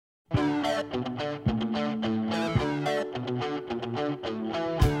Take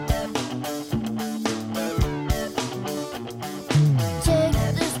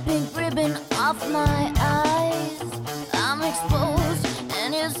this pink ribbon off my eyes. I'm exposed,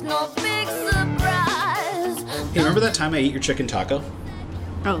 and it's no big surprise. Hey, remember that time I ate your chicken taco?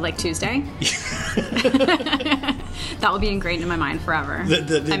 Oh, like Tuesday? That will be ingrained in my mind forever.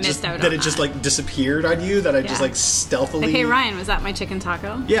 I missed out on that. It just like disappeared on you. That I just Yeah. like stealthily. Like, hey, Ryan, was that my chicken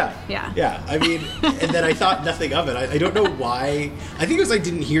taco? Yeah. Yeah. Yeah. I mean, and then I thought nothing of it. I don't know why. I think it was I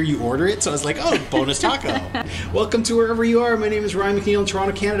didn't hear you order it, so I was like, oh, bonus taco. Welcome to wherever you are. My name is Ryan McNeil in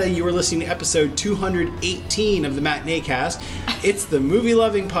Toronto, Canada. You are listening to episode 218 of the Matinee Cast. It's the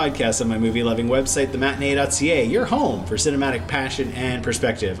movie-loving podcast on my movie-loving website, thematinee.ca, your home for cinematic passion and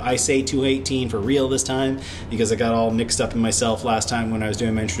perspective. I say 218 for real this time because I got all mixed up in myself last time when I was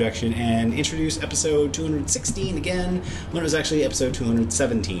doing my introduction and introduced episode 216 again when it was actually episode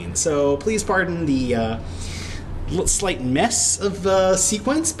 217. So please pardon the slight mess of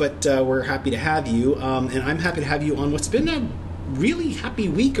sequence, but we're happy to have you, and I'm happy to have you on what's been a really happy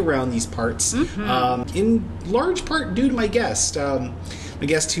week around these parts, in large part due to my guest. My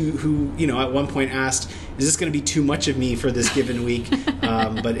guest who you know at one point asked, is this going to be too much of me for this given week?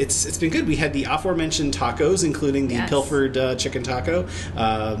 But it's been good. We had the aforementioned tacos, including the Pilfered chicken taco.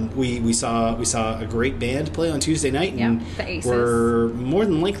 We saw a great band play on Tuesday night, and the Aces. we're more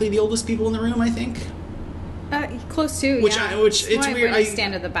than likely the oldest people in the room, I think. Close to, Which yeah. it's weird. We're gonna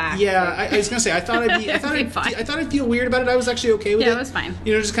stand at the back. Yeah, I was gonna say I thought I'd feel weird about it. I was actually okay with it. Yeah, it was fine.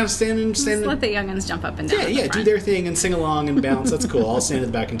 You know, just kind of standing. Just let the youngins jump up and down. Yeah, do their thing and sing along and bounce. That's cool. I'll stand in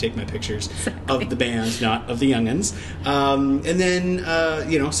the back and take my pictures of the band, not of the youngins. And then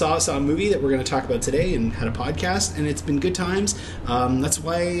saw a movie that we're going to talk about today and had a podcast, and it's been good times. That's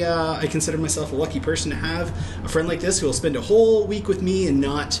why I consider myself a lucky person to have a friend like this who will spend a whole week with me and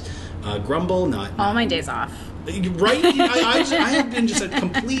not grumble, not all my days off. Right? I have been just a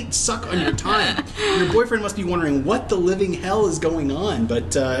complete suck on your time. Your boyfriend must be wondering what the living hell is going on,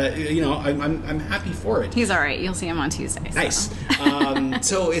 but I'm happy for it. He's all right. You'll see him on Tuesday. So. Nice.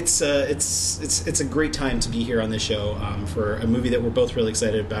 So it's a great time to be here on this show for a movie that we're both really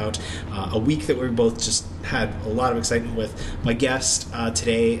excited about. A week that we both just had a lot of excitement with. My guest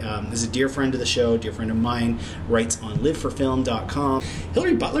today is a dear friend of the show, dear friend of mine, writes on liveforfilm.com.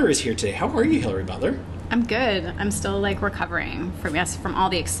 Hilary Butler is here today. How are you, Hilary Butler? I'm good. I'm still recovering from all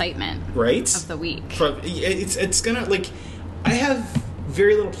the excitement of the week. It's gonna I have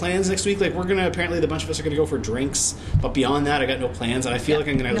very little plans next week. Apparently the bunch of us are gonna go for drinks, but beyond that I got no plans, and I feel like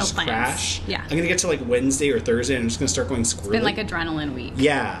I'm gonna just crash. Yeah. I'm gonna get to Wednesday or Thursday and I'm just gonna start going squirrely. It's been adrenaline week.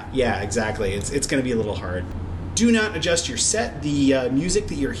 Yeah, exactly. It's gonna be a little hard. Do not adjust your set. The music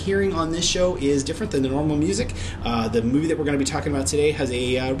that you're hearing on this show is different than the normal music. The movie that we're going to be talking about today has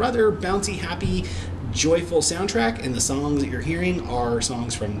a rather bouncy, happy, joyful soundtrack, and the songs that you're hearing are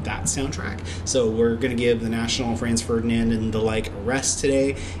songs from that soundtrack. So we're going to give the National, Franz Ferdinand, and the like a rest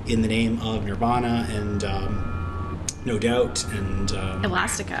today in the name of Nirvana and No Doubt and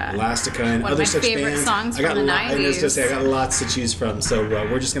Elastica and one other of my such favorite bands. songs from the 90s. I was going to say I got lots to choose from, so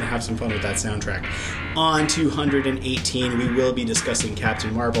we're just going to have some fun with that soundtrack. On 218, we will be discussing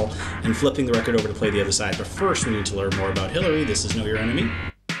Captain Marvel and flipping the record over to play the other side. But first, we need to learn more about Hilary. This is Know Your Enemy.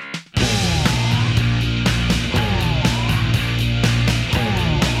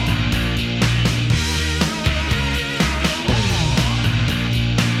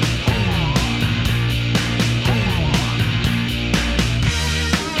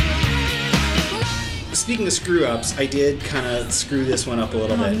 Speaking of screw-ups, I did kind of screw this one up a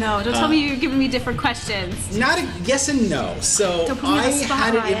little bit. No, don't tell me you're giving me different questions. Yes and no. So Don't put me on the spot,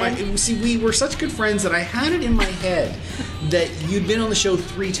 had it in my... See, we were such good friends that I had it in my head that you'd been on the show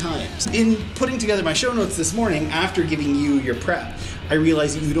 3 times. In putting together my show notes this morning, after giving you your prep, I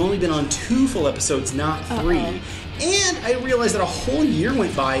realized that you'd only been on 2 full episodes, not 3. Uh-oh. And I realized that a whole year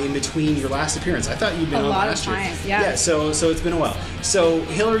went by in between your last appearance. I thought you'd been on last year. A lot of time, yeah. Yeah, so it's been a while. So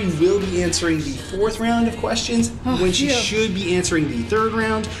Hilary will be answering the 4th round of questions when she should be answering the 3rd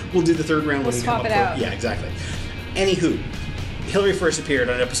round. We'll do the 3rd round when we come up with it. Yeah, exactly. Anywho, Hilary first appeared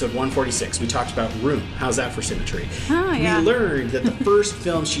on episode 146. We talked about Room. How's that for symmetry? Oh, yeah. We learned that the first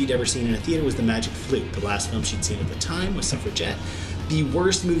film she'd ever seen in a theater was The Magic Flute. The last film she'd seen at the time was Suffragette. The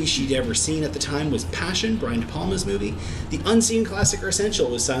worst movie she'd ever seen at the time was Passion, Brian De Palma's movie. The unseen classic or essential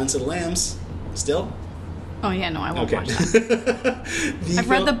was Silence of the Lambs. Still? Oh, yeah, no, I won't watch that. I've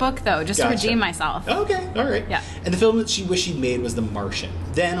read the book, though, just to redeem myself. Okay, all right. Yeah. And the film that she wished she'd made was The Martian.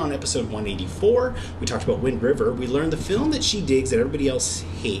 Then, on episode 184, we talked about Wind River. We learned the film that she digs that everybody else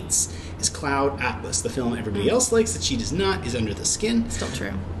hates is Cloud Atlas. The film everybody else likes that she does not is Under the Skin. Still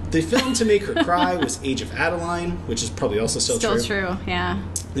true. The film to make her cry was Age of Adeline, which is probably also still true. Still true, yeah.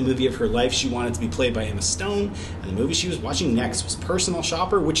 The movie of her life she wanted to be played by Emma Stone, and the movie she was watching next was Personal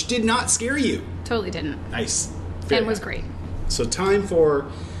Shopper, which did not scare you. Totally didn't. Nice. And was great. So time for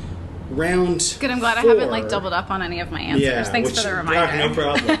round Good, I'm glad 4. I haven't like doubled up on any of my answers. Yeah, Thanks for the reminder. No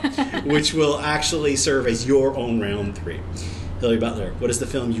problem. Which will actually serve as your own round 3. Hilary Butler, what is the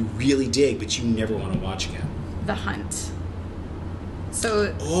film you really dig but you never want to watch again? The Hunt.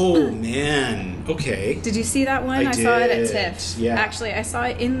 So. Oh man. Okay. Did you see that one? I saw it did. at TIFF. Yeah. Actually, I saw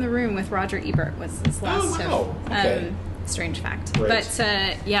it in the room with Roger Ebert. Was his last TIFF. Oh wow. Okay. Strange fact. Right.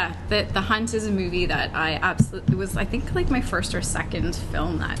 But yeah, the Hunt is a movie that I absolutely, it was I think like my first or second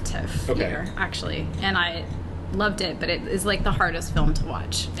film that TIFF year actually, and I loved it. But it is like the hardest film to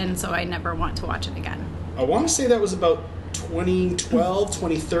watch, and so I never want to watch it again. I want to say that was about 2012,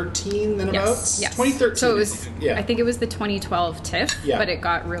 2013, then about? Yes. 2013. So it was, yeah. I think it was the 2012 TIFF, Yeah. but it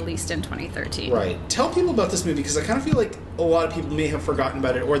got released in 2013. Right. Tell people about this movie, because I kind of feel like a lot of people may have forgotten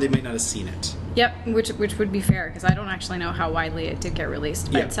about it, or they might not have seen it. Yep, which would be fair, because I don't actually know how widely it did get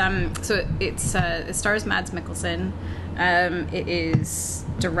released. But so it stars Mads Mikkelsen. It is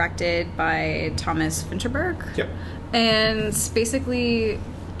directed by Thomas Fincherberg. Yep. And basically,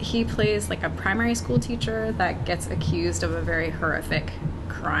 he plays like a primary school teacher that gets accused of a very horrific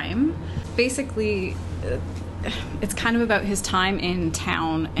crime. Basically, it's kind of about his time in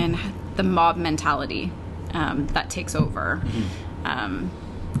town and the mob mentality that takes over.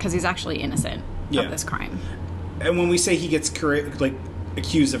 Because he's actually innocent of this crime. And when we say he gets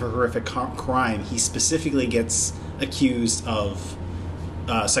accused of a horrific crime, he specifically gets accused of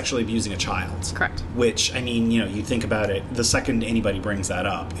sexually abusing a child. Correct. Which, I mean, you think about it, the second anybody brings that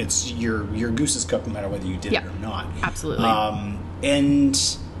up, it's your goose is cooked no matter whether you did it or not. Absolutely.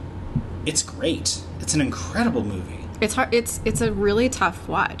 And it's great. It's an incredible movie. It's hard. It's a really tough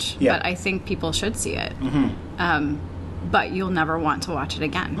watch, Yeah. but I think people should see it. But you'll never want to watch it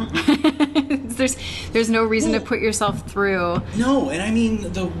again. There's no reason to put yourself through. No, and I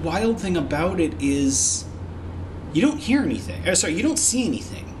mean, the wild thing about it is you don't hear anything. You don't see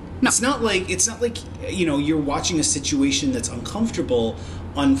anything. No. It's not like you're watching a situation that's uncomfortable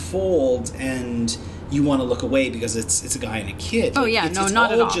unfold and you want to look away because it's a guy and a kid. Oh yeah, it's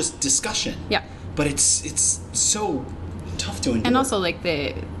not at all. Just discussion. Yeah. But it's so tough to endure. And also like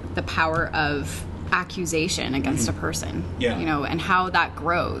the power of accusation against a person. Yeah. And how that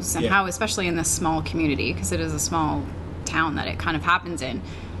grows and how, especially in this small community, because it is a small town that it kind of happens in,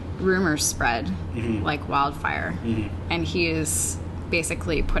 rumors spread like wildfire. And he is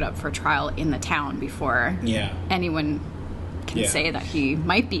basically put up for trial in the town before anyone can say that he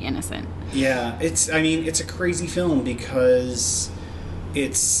might be innocent. Yeah, it's a crazy film because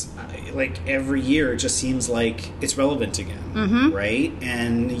it's like every year it just seems like it's relevant again, right?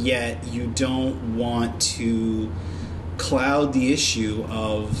 And yet you don't want to cloud the issue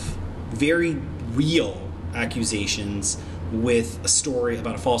of very real accusations with a story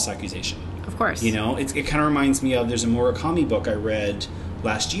about a false accusation. Of course. It kind of reminds me of, there's a Murakami book I read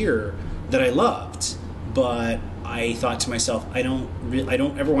last year that I loved, but I thought to myself, I don't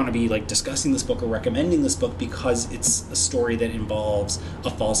ever want to be like discussing this book or recommending this book because it's a story that involves a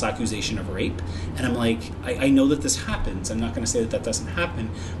false accusation of rape. And I'm like, I know that this happens. I'm not going to say that doesn't happen,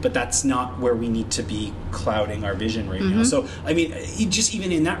 but that's not where we need to be clouding our vision right now. So, I mean, just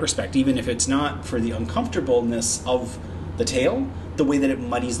even in that respect, even if it's not for the uncomfortableness of the tale, the way that it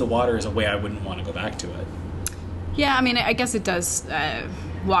muddies the water is a way I wouldn't want to go back to it. Yeah, I mean, I guess it does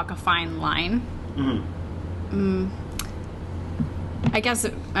walk a fine line. I guess,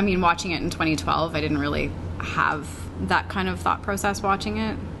 watching it in 2012, I didn't really have that kind of thought process watching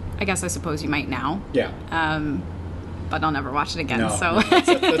it. I guess I suppose you might now. Yeah. But I'll never watch it again. That's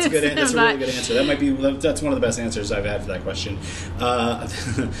a good. That's a really good answer. That's one of the best answers I've had for that question.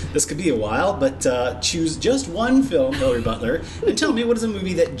 This could be a while, but choose just one film, Hilary Butler, and tell me what is a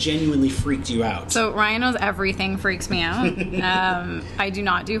movie that genuinely freaked you out. So Ryan knows everything freaks me out. I do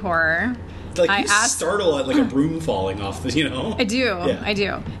not do horror. Like, startle at like a broom falling off the, I do. Yeah. I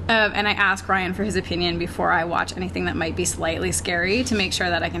do. And I ask Ryan for his opinion before I watch anything that might be slightly scary to make sure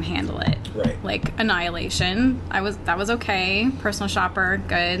that I can handle it. Right. Like Annihilation. That was okay. Personal Shopper,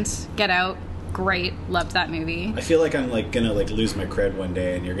 good. Get Out, great. Loved that movie. I feel like I'm like gonna like lose my cred one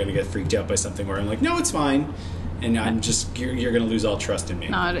day and you're gonna get freaked out by something where I'm like, no, it's fine. And I'm just, you're gonna lose all trust in me.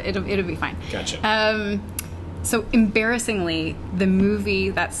 No, it'll be fine. Gotcha. So embarrassingly, the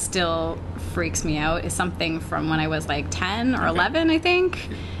movie that still freaks me out is something from when I was like 10 or 11, I think,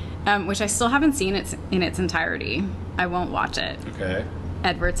 which I still haven't seen in its entirety. I won't watch it. Okay.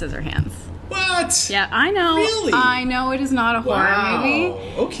 Edward Scissorhands. What? Yeah, I know. Really? I know it is not a horror movie.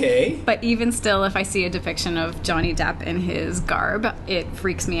 Okay. But even still, if I see a depiction of Johnny Depp in his garb, it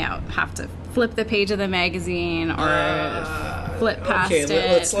freaks me out. Have to flip the page of the magazine or flip past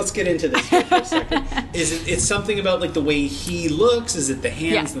it. Let's get into this here for a second. It's something about like the way he looks? Is it the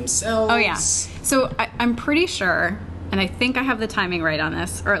hands themselves? Oh yeah. So I'm pretty sure, and I think I have the timing right on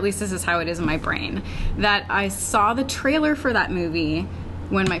this, or at least this is how it is in my brain, that I saw the trailer for that movie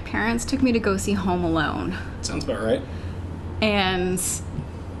when my parents took me to go see Home Alone. Sounds about right. And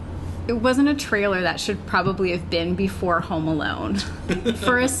it wasn't a trailer that should probably have been before Home Alone.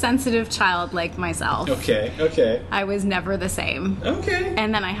 For a sensitive child like myself. Okay. I was never the same. Okay.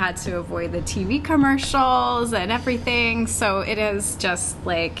 And then I had to avoid the TV commercials and everything. So it is just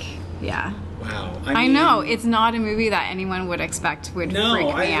like, yeah. Wow. I know it's not a movie that anyone would expect would freak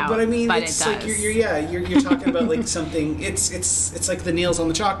me out. But I mean, but it's it like does. you're talking about like something. It's like the nails on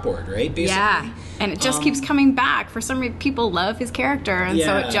the chalkboard, right? Basically. Yeah, and it just keeps coming back. For some reason, people love his character, and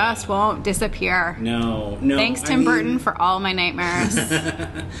so it just won't disappear. No. Thanks, Tim Burton, for all my nightmares.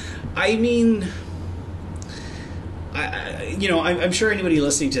 I mean, I'm sure anybody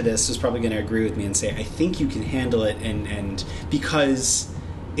listening to this is probably going to agree with me and say, I think you can handle it, and because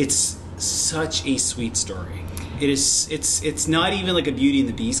it's such a sweet story. It is. It's not even like a Beauty and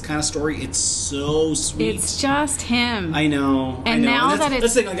the Beast kind of story. It's so sweet. It's just him. I know. And now that it's...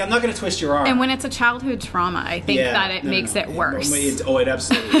 That's the thing, like, I'm not going to twist your arm. And when it's a childhood trauma, I think that it makes it worse. It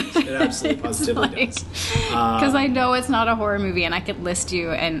absolutely is. It absolutely positively does. Because I know it's not a horror movie, and I could list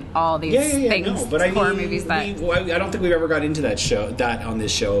you and all these things. No, but I mean, horror movies that... I don't think we've ever got into that on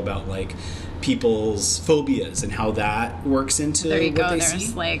this show about, like, people's phobias and how that works into there you what go. they There's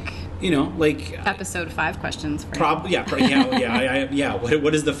see. Like... like episode 5 questions for What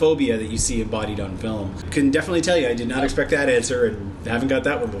is the phobia that you see embodied on film? Can definitely tell you, I did not expect that answer, and haven't got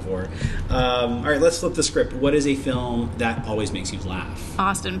that one before. All right, let's flip the script. What is a film that always makes you laugh?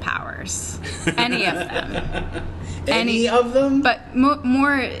 Austin Powers. Any of them. Any of them? But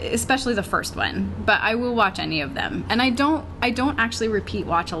more, especially the first one. But I will watch any of them, and I don't actually repeat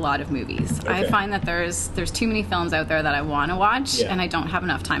watch a lot of movies. Okay. I find that there's too many films out there that I want to watch, and I don't have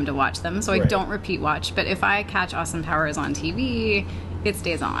enough time to watch them, so I don't repeat watch. But if I catch Austin Powers on TV, it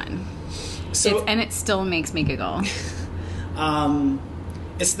stays on. So, and it still makes me giggle.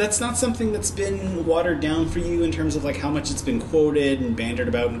 That's not something that's been watered down for you in terms of like how much it's been quoted and bantered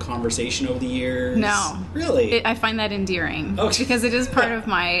about in conversation over the years? No. Really? I find that endearing. Okay. Because it is part of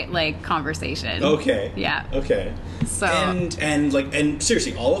my, like, conversation. Okay. Yeah. Okay. So. And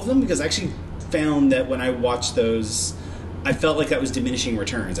seriously, all of them? Because I actually found that when I watched those, I felt like that was diminishing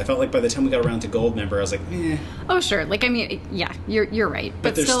returns. I felt like by the time we got around to Goldmember, I was like, eh. Oh, sure. Like, I mean, yeah, you're right.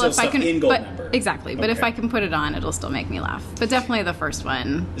 But there's still if I stuff can, in Goldmember. Exactly. But if Okay. I can put it on, it'll still make me laugh. But definitely the first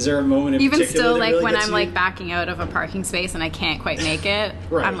one. Is there a moment in Even particular still, that like, really when gets I'm, you? like, backing out of a parking space and I can't quite make it,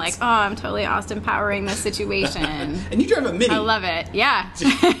 Right. I'm like, oh, I'm totally Austin Powering this situation. And you drive a Mini. I love it. Yeah.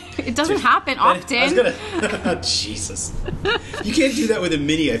 It doesn't happen I was often. gonna... Jesus. You can't do that with a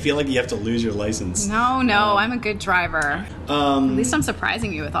Mini. I feel like you have to lose your license. No, I'm a good driver. At least I'm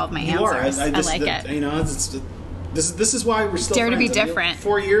surprising you with all of my You are. answers. I like it. You know, this is why we're still Dare to be friends. I mean, different.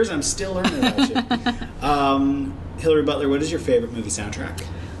 4 years, I'm still learning about you. Hillary Butler, what is your favorite movie soundtrack?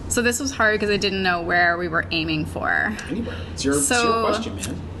 So this was hard because I didn't know where we were aiming for. Anywhere. It's your question,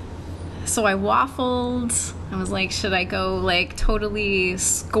 man. So I waffled. I was like, should I go like totally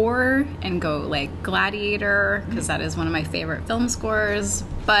score and go like Gladiator? Because that is one of my favorite film scores.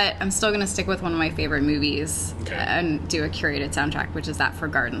 But I'm still going to stick with one of my favorite movies and do a curated soundtrack, which is that for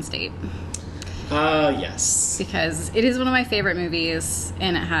Garden State. Yes. Because it is one of my favorite movies,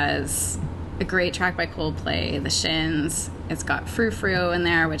 and it has a great track by Coldplay, The Shins. It's got Frou Frou in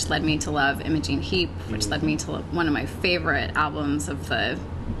there, which led me to love Imogen Heap, which led me to one of my favorite albums of the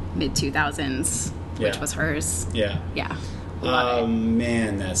mid-2000s, which was hers. Yeah. Yeah. Love it.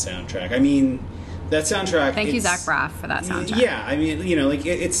 Man, that soundtrack. I mean, that soundtrack... Thank you, Zach Braff, for that soundtrack. Yeah, I mean, you know, like,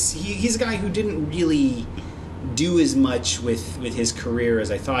 he's a guy who didn't really do as much with his career as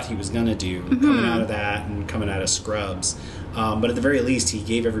I thought he was going to do, coming out of that and coming out of Scrubs. But at the very least, he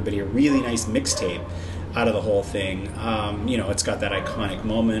gave everybody a really nice mixtape out of the whole thing. You know, it's got that iconic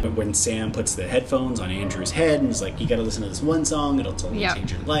moment when Sam puts the headphones on Andrew's head and is like, you got to listen to this one song, it'll totally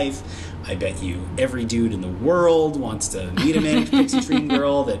change your life. I bet you every dude in the world wants to meet a Manic Pixie Dream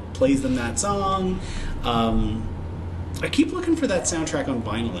Girl that plays them that song. I keep looking for that soundtrack on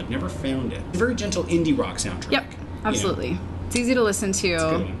vinyl. I've never found it. Very gentle indie rock soundtrack. Yep, absolutely. You know? It's easy to listen to,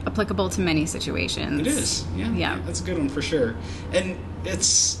 one. applicable to many situations. It is. Yeah. That's a good one for sure. And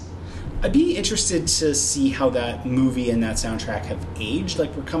it's... I'd be interested to see how that movie and that soundtrack have aged.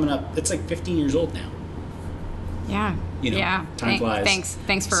 Like, we're coming up, it's like 15 years old now. Yeah. You know, yeah. time flies.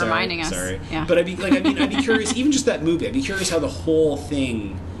 Thanks for reminding us. Sorry. Yeah. But I'd be curious, even just that movie, I'd be curious how the whole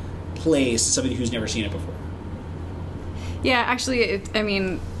thing plays to somebody who's never seen it before. Yeah, actually,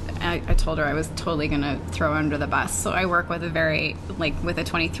 I told her I was totally going to throw her under the bus. So I work with a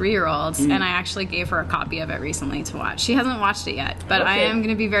 23-year-old, and I actually gave her a copy of it recently to watch. She hasn't watched it yet, but I am going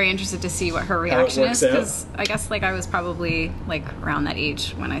to be very interested to see what her reaction is, because I guess I was probably around that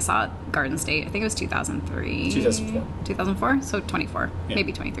age when I saw Garden State. I think it was 2003. 2004, so 24,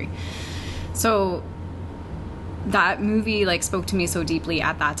 maybe 23. So that movie spoke to me so deeply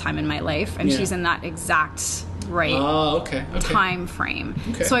at that time in my life, and she's in that exact time frame.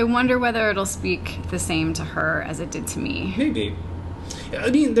 Okay. So I wonder whether it'll speak the same to her as it did to me. Maybe. I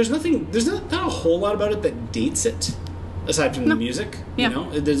mean, there's not a whole lot about it that dates it, aside from the music. Yeah. You know,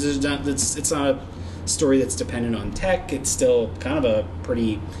 it's not a story that's dependent on tech. It's still kind of a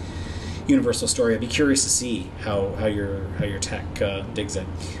pretty universal story. I'd be curious to see how your tech digs it.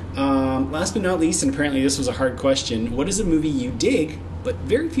 Last but not least, and apparently this was a hard question, what is a movie you dig but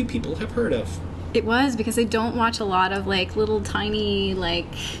very few people have heard of? It was, because I don't watch a lot of little tiny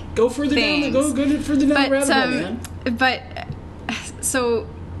go further things. down the rabbit hole, man. But so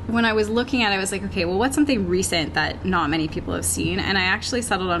when I was looking at it, I was like, okay, well, what's something recent that not many people have seen? And I actually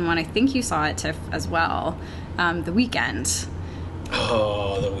settled on one. I think you saw it, Tiff, as well. The Weeknd.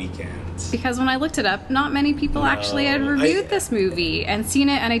 Oh, The Weeknd. Because when I looked it up, not many people actually had reviewed this movie and seen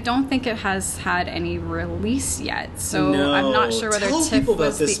it, and I don't think it has had any release yet. So I'm not sure whether Tiff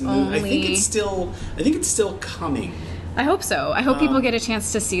was the only. I think it's still coming. I hope so. I hope people get a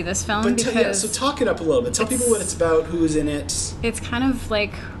chance to see this film. So talk it up a little bit. Tell people what it's about, who's in it. It's kind of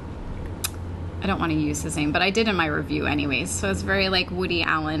I don't want to use his name, but I did in my review anyways. So it's very Woody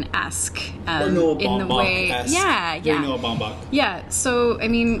Allen-esque or Noah Baumbach-esque. in the way, Very Noah Baumbach. Yeah. So I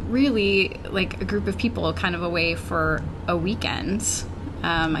mean, really, a group of people kind of away for a weekend.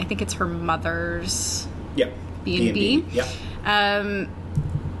 I think it's her mother's B&B. Yep.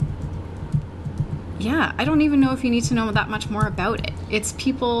 Yeah, I don't even know if you need to know that much more about it. It's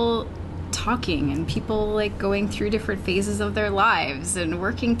people talking and people going through different phases of their lives and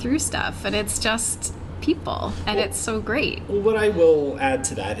working through stuff, and it's just people, and it's so great. Well, what I will add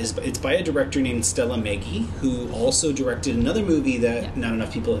to that is it's by a director named Stella Meggy, who also directed another movie that not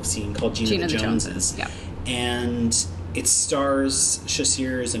enough people have seen called Gina the Joneses. Yeah. And it stars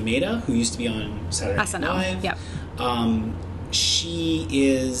Shasir Zamata, who used to be on Saturday Night Live. Yep. She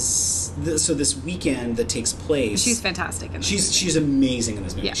is so this weekend that takes place. She's fantastic in this movie. She's amazing in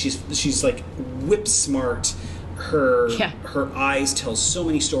this movie. Yeah. She's whip smart. Her eyes tell so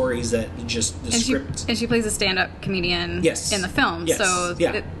many stories that just the script. She plays a stand-up comedian in the film. Yes. So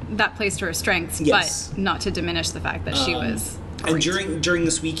that plays to her strengths, but not to diminish the fact that she was great. And during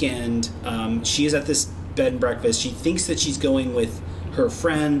this weekend, she is at this bed and breakfast. She thinks that she's going with her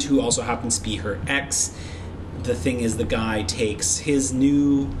friend, who also happens to be her ex. The thing is, the guy takes his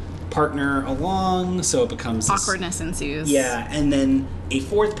new partner along, so it becomes awkwardness ensues. Yeah, and then a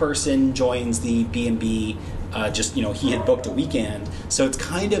fourth person joins the B&B. He had booked a weekend, so it's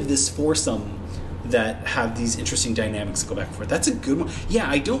kind of this foursome that have these interesting dynamics that go back and forth. That's a good one. Yeah,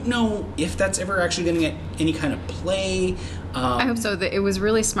 I don't know if that's ever actually going to get any kind of play. I hope so. It was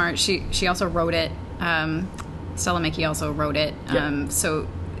really smart. She also wrote it. Stella Mickey also wrote it. So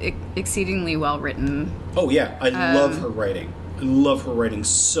exceedingly well written. Oh yeah, I love her writing. I love her writing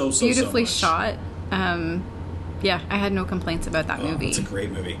so beautifully much. Shot. Yeah, I had no complaints about that movie. It's a great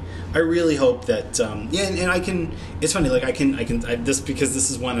movie. I really hope that and I can. It's funny, because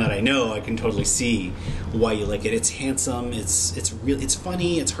this is one that I know. I can totally see why you like it. It's handsome. It's really. It's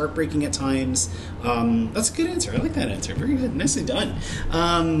funny. It's heartbreaking at times. That's a good answer. I like that answer. Very good. Nicely done.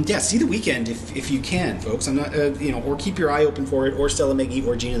 See The Weeknd if you can, folks. I'm not or keep your eye open for it, or Stella Meggy,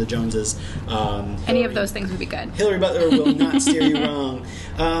 or Gina the Joneses. Any of those things would be good. Hilary Butler will not steer you wrong.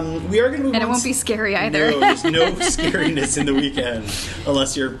 We are going to move on. And it won't be scary either. No, there's no scariness in The Weeknd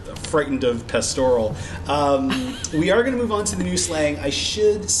unless you're frightened of pastoral. We are going to move on to the new slang. I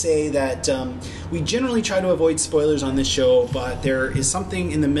should say that we generally try to avoid spoilers on this show, but there is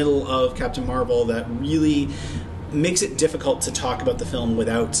something in the middle of Captain Marvel that really makes it difficult to talk about the film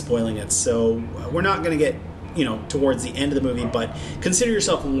without spoiling it. So we're not going to get towards the end of the movie, but consider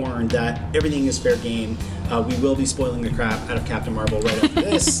yourself warned that everything is fair game. We will be spoiling the crap out of Captain Marvel right after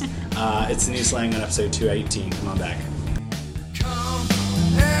this. It's the new slang on episode 218. Come on back. Come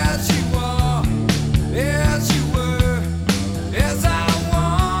as you are, as you were, as I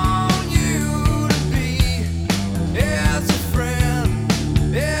want you to be, as a friend,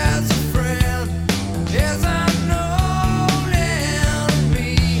 as a friend.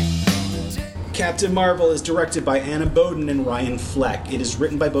 Captain Marvel is directed by Anna Boden and Ryan Fleck. It is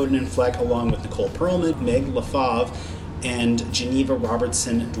written by Boden and Fleck along with Nicole Perlman, Meg LaFave, and Geneva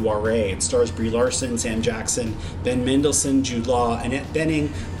Robertson Dware. It stars Brie Larson, Sam Jackson, Ben Mendelsohn, Jude Law, Annette Bening,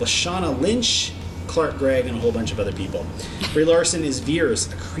 Lashana Lynch, Clark Gregg, and a whole bunch of other people. Brie Larson is Veers,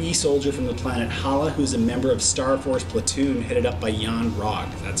 a Kree soldier from the planet Hala, who's a member of Star Force Platoon headed up by Jan Rog.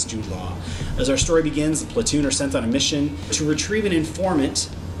 That's Jude Law. As our story begins, the Platoon are sent on a mission to retrieve an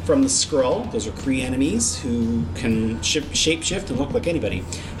informant from the Skrull. Those are Kree enemies who can shapeshift and look like anybody.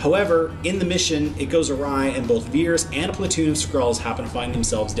 However, in the mission, it goes awry, and both Veers and a platoon of Skrulls happen to find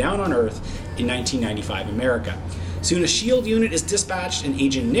themselves down on Earth in 1995 America. Soon a SHIELD unit is dispatched, and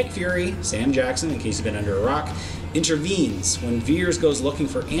Agent Nick Fury, Sam Jackson, in case you've been under a rock, intervenes. When Veers goes looking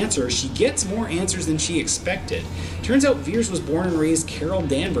for answers, she gets more answers than she expected. Turns out Veers was born and raised Carol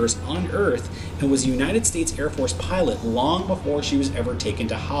Danvers on Earth and was a United States Air Force pilot long before she was ever taken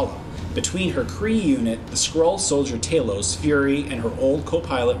to Hala. Between her Kree unit, the Skrull soldier Talos, Fury, and her old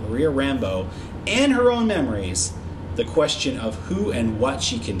co-pilot Maria Rambeau, and her own memories, the question of who and what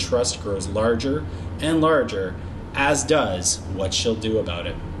she can trust grows larger and larger, as does what she'll do about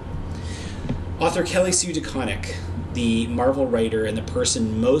it. Author Kelly Sue DeConnick, the Marvel writer and the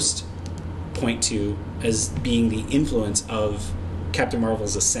person most point to as being the influence of Captain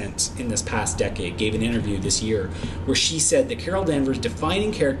Marvel's ascent in this past decade, gave an interview this year where she said that Carol Danvers'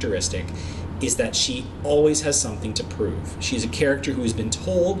 defining characteristic is that she always has something to prove. She's a character who has been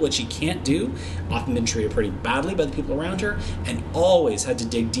told what she can't do, often been treated pretty badly by the people around her, and always had to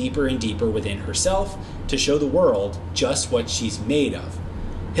dig deeper and deeper within herself to show the world just what she's made of.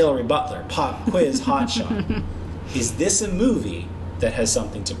 Hilary Butler, pop quiz hotshot. Is this a movie that has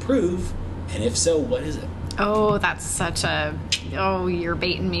something to prove? And if so, what is it? Oh, that's such a... Oh, you're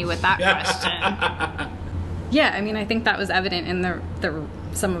baiting me with that question. Yeah, I mean, I think that was evident in the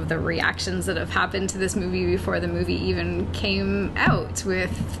some of the reactions that have happened to this movie before the movie even came out,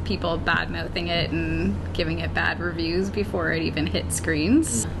 with people bad-mouthing it and giving it bad reviews before it even hit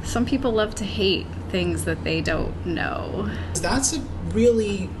screens. Some people love to hate things that they don't know. That's a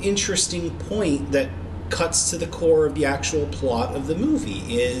really interesting point that cuts to the core of the actual plot of the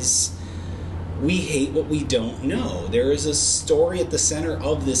movie, is we hate what we don't know. There is a story at the center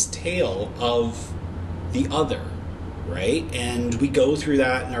of this tale of the other, right? And we go through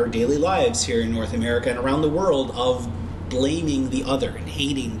that in our daily lives here in North America and around the world, of blaming the other and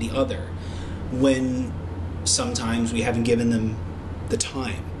hating the other, when sometimes we haven't given them the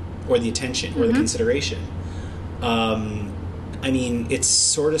time or the attention or the consideration. I mean, it's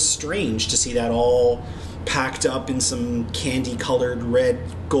sort of strange to see that all packed up in some candy-colored red,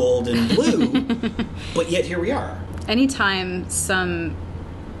 gold, and blue, but yet here we are. Anytime some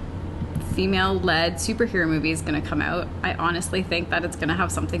female-led superhero movie is going to come out, I honestly think that it's going to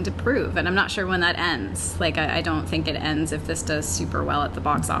have something to prove, and I'm not sure when that ends. Like, I don't think it ends if this does super well at the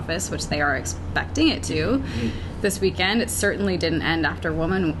box office, which they are expecting it to this weekend. It certainly didn't end after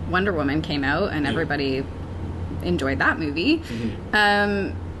Wonder Woman came out, and everybody enjoyed that movie.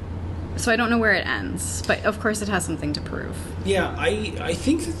 So I don't know where it ends, but of course it has something to prove. Yeah, I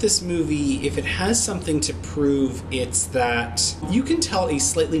think that this movie, if it has something to prove, it's that you can tell a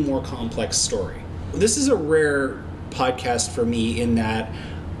slightly more complex story. This is a rare podcast for me in that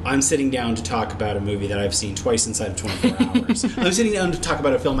I'm sitting down to talk about a movie that I've seen twice inside of 24 hours. I'm sitting down to talk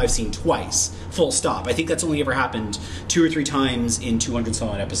about a film I've seen twice, full stop. I think that's only ever happened 2 or 3 times in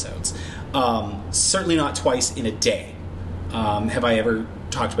 200-some-odd episodes. Certainly not twice in a day have I ever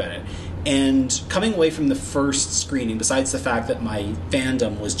talked about it. And coming away from the first screening, besides the fact that my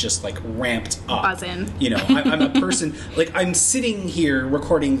fandom was just like ramped up, buzzing. You know, I'm a person, like, I'm sitting here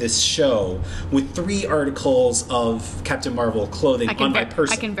recording this show with 3 articles of Captain Marvel clothing on my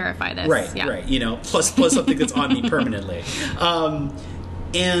person. I can verify this. Right, yeah. right. You know, plus something that's on me permanently.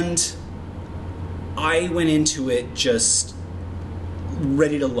 And I went into it just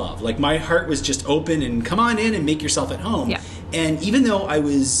ready to love. Like, my heart was just open and come on in and make yourself at home. Yeah. And even though I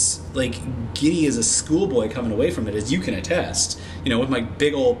was like giddy as a schoolboy coming away from it, as you can attest, you know, with my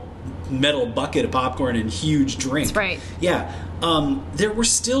big old metal bucket of popcorn and huge drink. That's right. Yeah. There were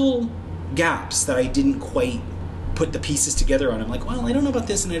still gaps that I didn't quite put the pieces together on. I'm like, well, I don't know about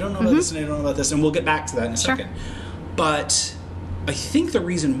this, and I don't know about this, and I don't know about this, and we'll get back to that in a second. But I think the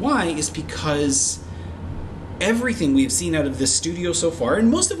reason why is because everything we've seen out of this studio so far,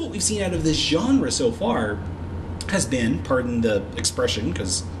 and most of what we've seen out of this genre so far, has been, pardon the expression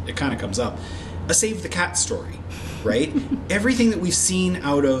because it kind of comes up, a save the cat story, right? Everything that we've seen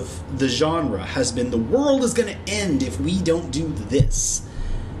out of the genre has been, the world is going to end if we don't do this.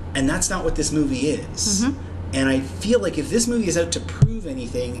 And that's not what this movie is. And I feel like if this movie is out to prove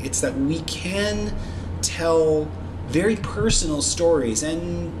anything, it's that we can tell very personal stories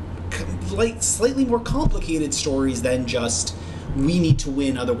and like slightly more complicated stories than just we need to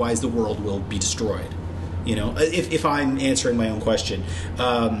win, otherwise the world will be destroyed. You know, if I'm answering my own question,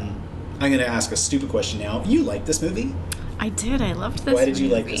 I'm going to ask a stupid question now. You liked this movie? I did. I loved this movie. Why did you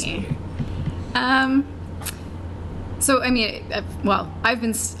like this movie? So I mean,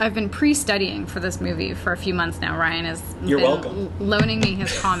 I've been pre-studying for this movie for a few months now. Ryan has You're been welcome. Loaning me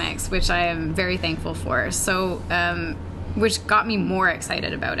his comics, which I am very thankful for. So, which got me more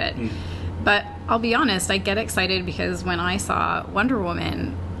excited about it. But I'll be honest, I get excited because when I saw Wonder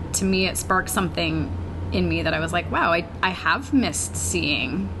Woman, to me it sparked something in me that I was like, wow, I have missed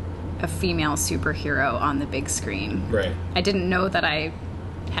seeing a female superhero on the big screen. Right. I didn't know that I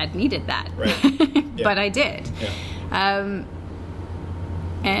had needed that. Right. Yeah. But I did. Yeah.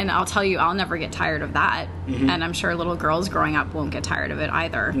 And I'll tell you, I'll never get tired of that. And I'm sure little girls growing up won't get tired of it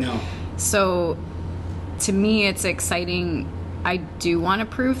either. No. So to me, it's exciting. I do want to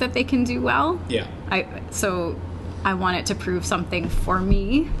prove that they can do well. Yeah. So I want it to prove something for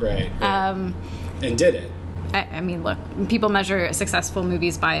me. Right. And did it. I mean, look, people measure successful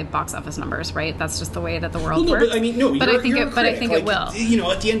movies by box office numbers, right? That's just the way that the world works. But I mean, no. But I think it will. You know,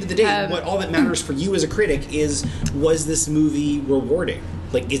 at the end of the day, what all that matters for you as a critic is: was this movie rewarding?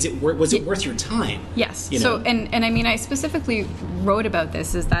 Like, was it worth your time? Yes. You So, know? and I mean, I specifically wrote about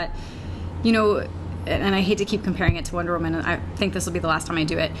this is that, you know, and I hate to keep comparing it to Wonder Woman, and I think this will be the last time I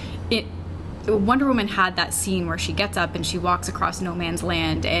do it. Wonder Woman had that scene where she gets up and she walks across no man's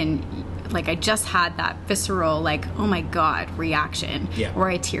land, and like I just had that visceral, like, oh my god, reaction, where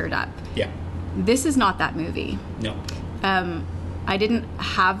I teared up. Yeah. This is not that movie. No. I didn't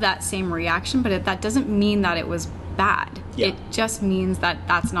have that same reaction, but that doesn't mean that it was bad. Yeah. It just means that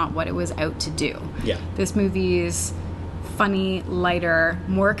that's not what it was out to do. Yeah. This movie is funny, lighter,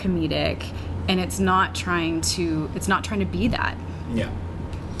 more comedic, and it's not trying to be that. Yeah.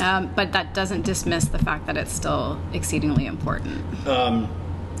 But that doesn't dismiss the fact that it's still exceedingly important.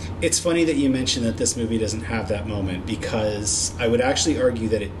 It's funny that you mentioned that this movie doesn't have that moment, because I would actually argue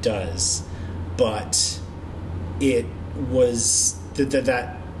that it does, but it was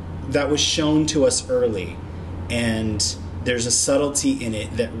that was shown to us early, and there's a subtlety in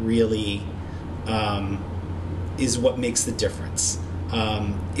it that really is what makes the difference.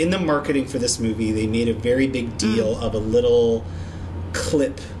 In the marketing for this movie, they made a very big deal of a little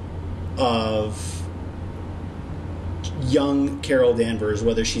clip of young Carol Danvers,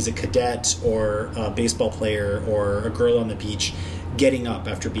 whether she's a cadet or a baseball player or a girl on the beach, getting up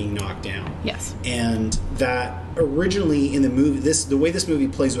after being knocked down. Yes. And that originally in the movie, the way this movie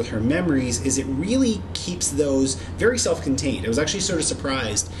plays with her memories is it really keeps those very self-contained. I was actually sort of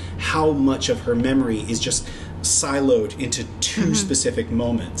surprised how much of her memory is just siloed into two specific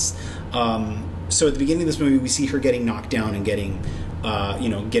moments. So at the beginning of this movie, we see her getting knocked down and getting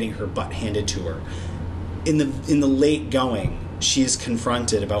her butt handed to her. In the late going, she is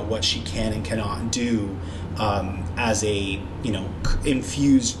confronted about what she can and cannot do as a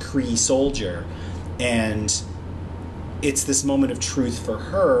infused Kree soldier, and it's this moment of truth for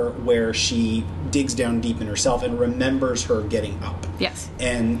her where she digs down deep in herself and remembers her getting up. Yes.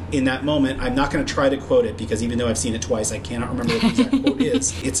 And in that moment, I'm not going to try to quote it because even though I've seen it twice, I cannot remember what the exact quote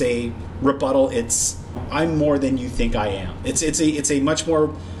is. It's a rebuttal. It's "I'm more than you think I am." It's a much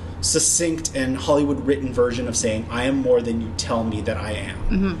more succinct and Hollywood written version of saying "I am more than you tell me that I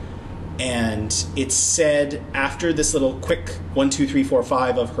am." And it's said after this little quick 1, 2, 3, 4,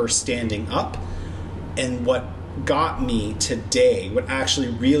 5 of her standing up. And what got me today, what actually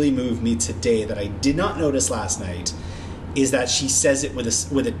really moved me today that I did not notice last night, is that she says it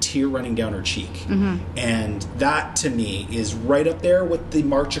with a tear running down her cheek. And that to me is right up there with the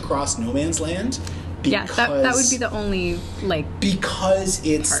march across no man's land. Yeah, that would be the only because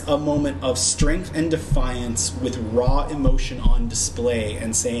it's part. A moment of strength and defiance with raw emotion on display,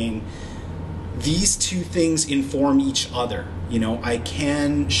 and saying these two things inform each other. I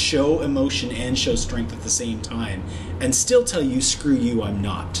can show emotion and show strength at the same time and still tell you, screw you, I'm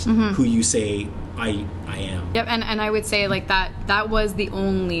not who you say I am. Yep, and I would say that was the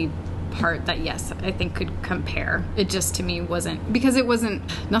only part that, yes, I think could compare. It just, to me, wasn't, because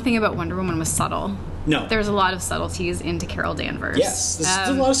nothing about Wonder Woman was subtle. No. There's a lot of subtleties into Carol Danvers. Yes, there's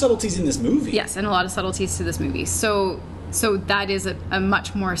a lot of subtleties in this movie. Yes, and a lot of subtleties to this movie. So that is a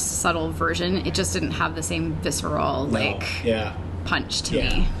much more subtle version. It just didn't have the same visceral, punch to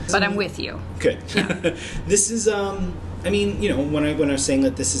me. But I'm with you. Good. Yeah. This is, when I was saying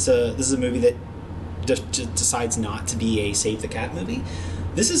that this is a movie that just decides not to be a Save the Cat movie,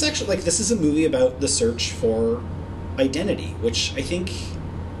 This is actually this is a movie about the search for identity, which I think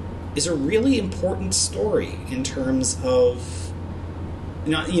is a really important story in terms of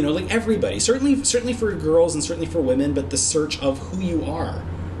not everybody, certainly for girls and certainly for women, but the search of who you are,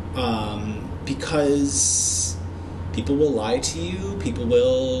 because people will lie to you, people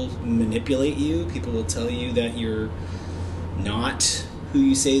will manipulate you, people will tell you that you're not who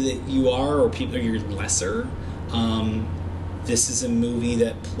you say that you are, or you're lesser. This is a movie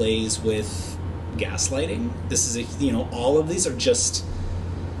that plays with gaslighting. This is all of these are just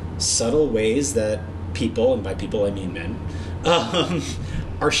subtle ways that people, and by people I mean men,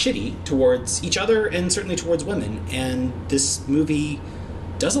 are shitty towards each other and certainly towards women. And this movie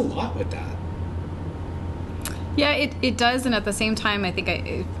does a lot with that. Yeah, it does, and at the same time, I think,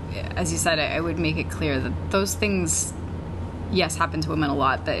 as you said, I would make it clear that those things, yes, happen to women a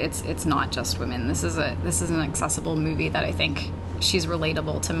lot, but it's not just women. This is an accessible movie that I think she's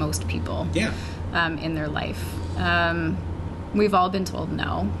relatable to most people. Yeah. In their life. We've all been told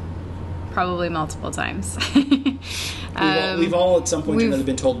no, probably multiple times. We've all at some point or another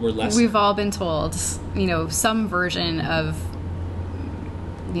been told we're less. We've all been told, some version of,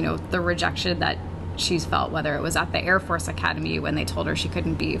 the rejection that she's felt, whether it was at the Air Force Academy when they told her she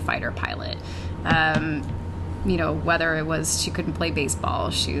couldn't be a fighter pilot, whether it was she couldn't play baseball,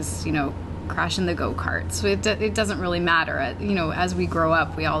 she's, crashing the go-kart. So it doesn't really matter. As we grow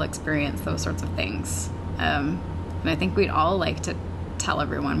up, we all experience those sorts of things. And I think we'd all like to tell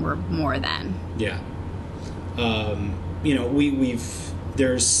everyone we're more than. Yeah.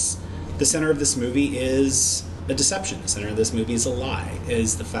 There's the center of this movie is a deception. The center of this movie is a lie,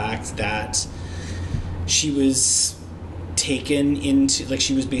 is the fact that she was taken into,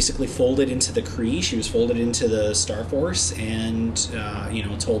 she was basically folded into the Kree. She was folded into the Star Force and,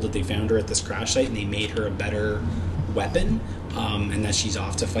 told that they found her at this crash site and they made her a better weapon, and that she's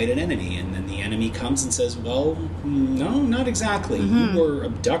off to fight an enemy. And then the enemy comes and says, well, no, not exactly. Mm-hmm. You were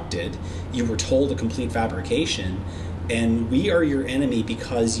abducted. You were told a complete fabrication, and we are your enemy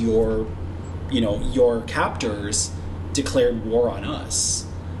because your captors declared war on us.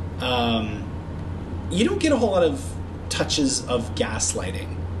 You don't get a whole lot of touches of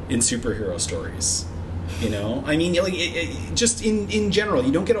gaslighting in superhero stories. Just in general,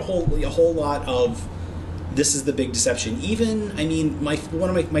 you don't get a whole lot of this is the big deception. Even,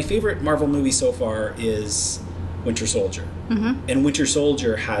 one of my favorite Marvel movies so far is Winter Soldier. Mm-hmm. And Winter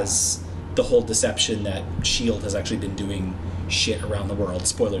Soldier has the whole deception that S.H.I.E.L.D. has actually been doing shit around the world.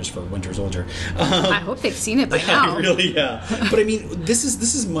 Spoilers for Winter Soldier. I hope they've seen it by now. Really, yeah. But this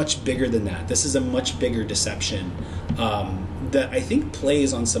is much bigger than that. This is a much bigger deception that I think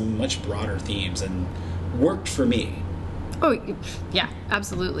plays on some much broader themes and worked for me. Oh, yeah,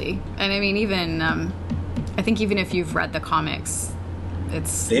 absolutely. And even I think even if you've read the comics,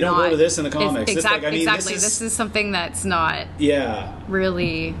 they don't go to this in the comics. Exactly. This is something that's not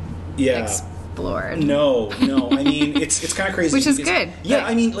really explored. No. It's kind of crazy. Which is good. Yeah,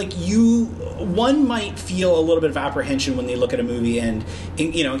 one might feel a little bit of apprehension when they look at a movie, and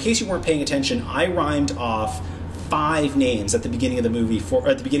in case you weren't paying attention, I rhymed off 5 names at the beginning of the movie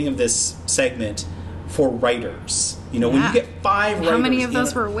at the beginning of this segment for writers. When you get 5 writers... How many of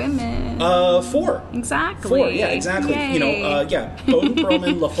those were women? 4. Exactly. 4, yeah, exactly. Yay. Bowden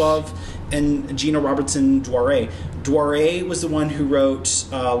Perlman, LaFauve, and Gina Robertson Dwyer. Dwyer was the one who wrote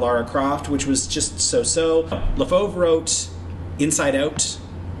Lara Croft, which was just so-so. LaFauve wrote Inside Out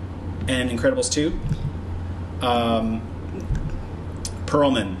and Incredibles 2.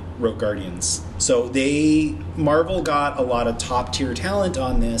 Perlman wrote Guardians. So Marvel got a lot of top-tier talent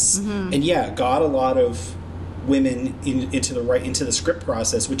on this, mm-hmm. and got a lot of women into the script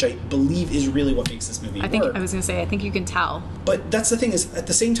process, which I believe is really what makes this movie work. I was going to say, I think you can tell. But that's the thing, is at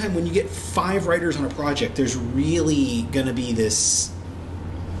the same time, when you get 5 writers on a project, there's really going to be this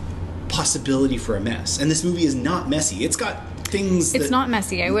possibility for a mess. And this movie is not messy. It's got things It's not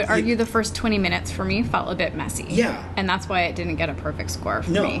messy. I would argue the first 20 minutes for me felt a bit messy. Yeah. And that's why it didn't get a perfect score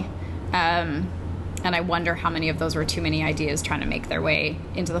for me. And I wonder how many of those were too many ideas trying to make their way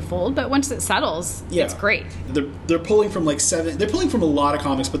into the fold. But once it settles, it's great. They're pulling from 7. They're pulling from a lot of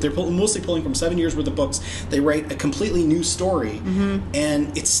comics, but they're mostly pulling from 7 years worth of books. They write a completely new story, mm-hmm.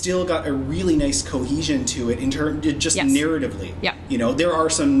 and it's still got a really nice cohesion to it narratively. Yeah. There are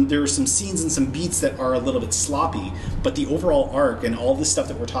some scenes and some beats that are a little bit sloppy, but the overall arc and all this stuff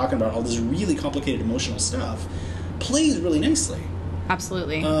that we're talking about, all this really complicated emotional stuff, plays really nicely.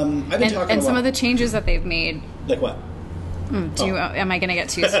 Absolutely. I've been talking and some of the changes that they've made. Like what? Am I going to get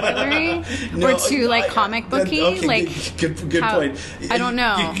too spoilery No, or too like comic booky? Okay, like good how- point. I don't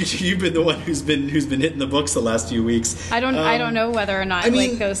know. You've been the one who's been hitting the books the last few weeks. I don't know whether or not I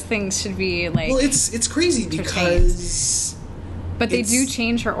mean- like those things should be like. Well, it's crazy because but they do it's-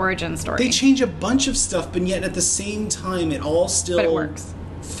 change her origin story. they change a bunch of stuff, but yet at the same time, it all still But it works.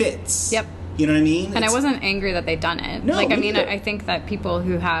 fits. Yep. You know what I mean? And I wasn't angry that they'd done it. No, like, I me mean, neither. I think that people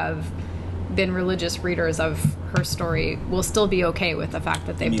who have been religious readers of her story will still be okay with the fact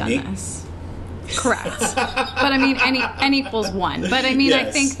that they've You done mean me? this. Correct. But I mean, n equals 1. But I mean, I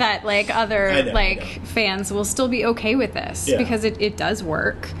Yes. think that like other I know. fans will still be okay with this Yeah. because it does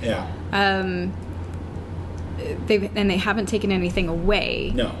work. Yeah. They haven't taken anything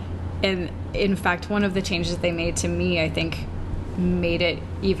away. No. And in fact, one of the changes they made to me, I think, made it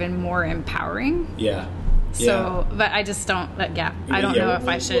even more empowering. Yeah. So, but I just don't. I don't know if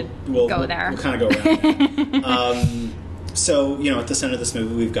I should go there. We'll kind of go around that. So, at the center of this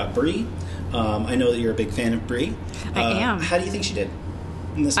movie, we've got Brie. I know that you're a big fan of Brie. I am. How do you think she did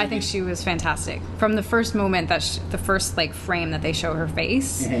in this movie? I think she was fantastic from the first moment that the first frame that they show her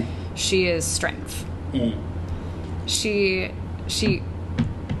face. She is strength. She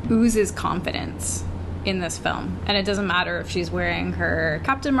oozes confidence in this film, and it doesn't matter if she's wearing her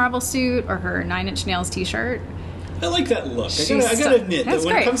Captain Marvel suit or her Nine Inch Nails t-shirt. I like that look. I She's gotta admit that that's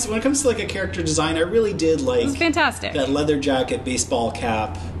when great. it comes to like a character design, I really did like It was fantastic. that leather jacket, baseball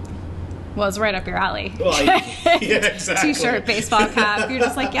cap. Well, it's right up your alley. Well, yeah, exactly. T-shirt, baseball cap. You're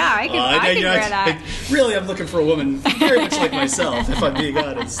just like, yeah, I can wear that. Really, I'm looking for a woman very much like myself, if I'm being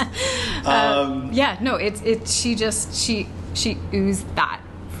honest. Yeah, no, she oozed that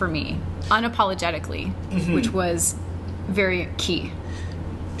for me unapologetically, which was very key.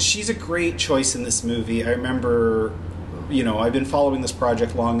 She's a great choice in this movie. I remember, I've been following this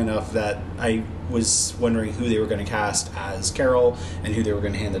project long enough that I was wondering who they were going to cast as Carol and who they were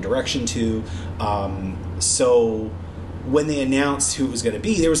going to hand the direction to. So when they announced who it was going to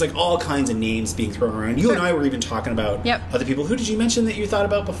be, there was all kinds of names being thrown around. You and I were even talking about other people. Who did you mention that you thought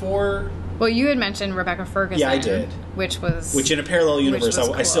about before? Well, you had mentioned Rebecca Ferguson. Yeah, I did. Which in a parallel universe, was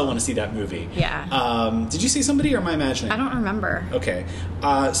I still cool. want to see that movie. Yeah. Did you say somebody, or am I imagining? I don't remember. Okay.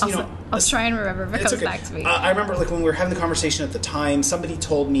 I'll try and remember if it comes back to me. I remember when we were having the conversation at the time, somebody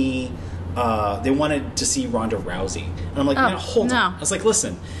told me they wanted to see Ronda Rousey. And I'm like, man, hold on. I was like,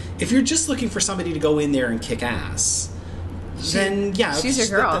 listen, if you're just looking for somebody to go in there and kick ass, then yeah, she's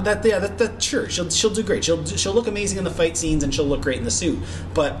your girl. Sure, she'll do great. She'll look amazing in the fight scenes and she'll look great in the suit.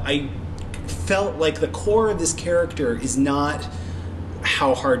 But I felt like the core of this character is not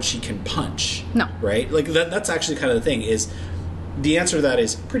how hard she can punch. No. Right? That's actually kind of the thing, is the answer to that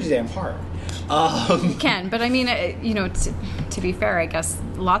is pretty damn hard. You can, but I mean, to be fair, I guess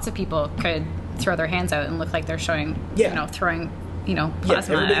lots of people could throw their hands out and look like they're showing, throwing,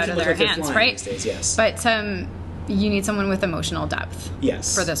 plasma everybody out can of look their like they're hands, flying right? these days, yes. But you need someone with emotional depth.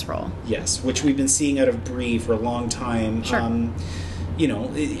 Yes. For this role. Yes, which we've been seeing out of Brie for a long time. Sure.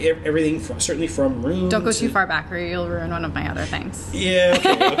 Everything certainly from Room. Don't go too far back, or you'll ruin one of my other things. Yeah.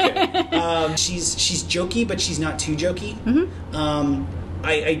 Okay. She's jokey, but she's not too jokey.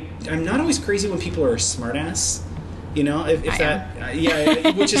 I'm not always crazy when people are a smartass.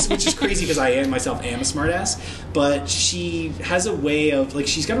 Which is crazy because I myself am a smartass. But she has a way of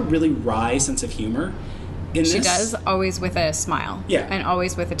she's got a really wry sense of humor. She does, always with a smile. Yeah. And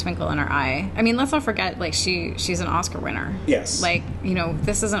always with a twinkle in her eye. I mean, let's not forget, she's an Oscar winner. Yes.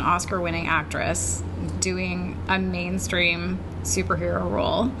 This is an Oscar-winning actress doing a mainstream superhero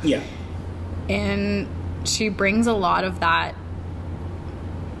role. Yeah. And she brings a lot of that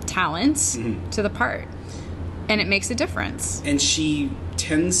talent to the part. And it makes a difference. And she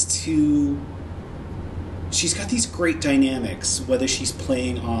tends to... She's got these great dynamics, whether she's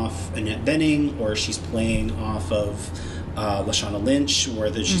playing off Annette Bening or she's playing off of Lashana Lynch, or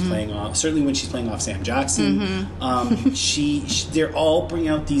whether she's playing off, certainly when she's playing off Sam Jackson. They're all bring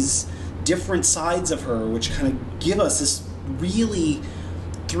out these different sides of her, which kind of give us this really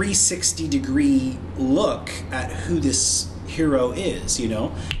 360-degree look at who this hero is.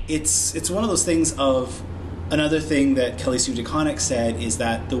 It's one of those things of, another thing that Kelly Sue DeConnick said is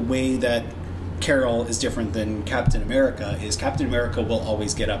that the way that Carol is different than Captain America is Captain America will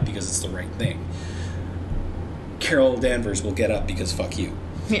always get up because it's the right thing. Carol Danvers will get up because fuck you.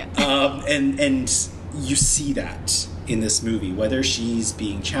 Yeah. And you see that in this movie, whether she's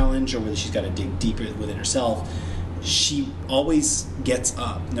being challenged or whether she's got to dig deeper within herself. She always gets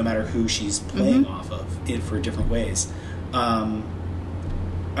up, no matter who she's playing off of, it for different ways. I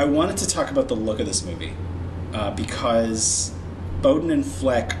wanted to talk about the look of this movie because Bowden and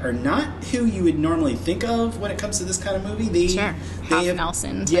Fleck are not who you would normally think of when it comes to this kind of movie. They Half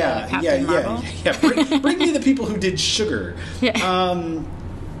Nelson to yeah, Captain Marvel. Bring me the people who did Sugar. Yeah.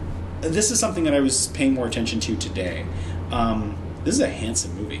 This is something that I was paying more attention to today. This is a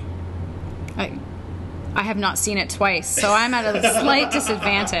handsome movie. I have not seen it twice, so I'm at a slight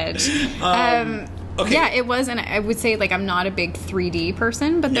disadvantage. Okay. Yeah, it was, and I would say, like, I'm not a big 3D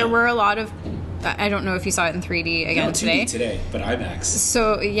person, but there were a lot of... I don't know if you saw it in 3D again today, but IMAX.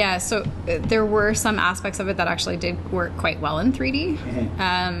 So, yeah, there were some aspects of it that actually did work quite well in 3D.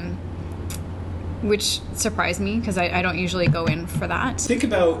 Mm-hmm. Which surprised me because I don't usually go in for that. Think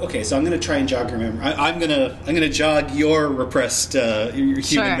about so I'm going to try and jog your memory. I'm going to jog your repressed your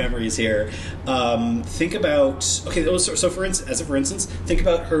human memories here. Think about so for instance, think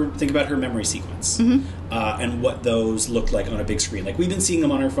about her memory sequence and what those look like on a big screen. Like we've been seeing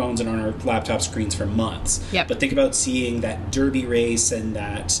them on our phones and on our laptop screens for months. Yep. But think about seeing that derby race and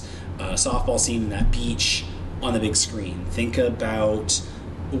that softball scene and that beach on the big screen. Think about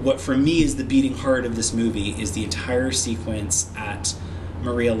what for me is the beating heart of this movie is the entire sequence at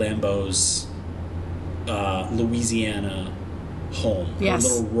Maria Lambeau's Louisiana home. Yes. Her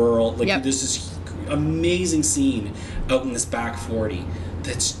little rural, there's this amazing scene out in this back 40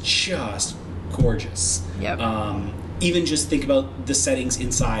 that's just gorgeous. Yep. Even just think about the settings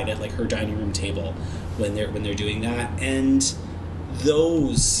inside at like her dining room table when they're doing that, and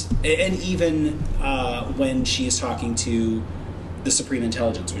those, and even when she is talking to the Supreme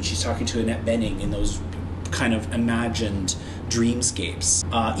Intelligence, when she's talking to Annette Bening in those kind of imagined dreamscapes.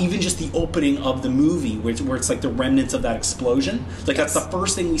 Even just the opening of the movie where it's like the remnants of that explosion. Like that's the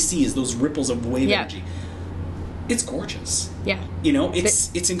first thing we see is those ripples of wave energy. It's gorgeous. Yeah. You know,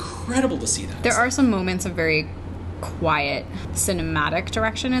 it's incredible to see that. There are some moments of very quiet cinematic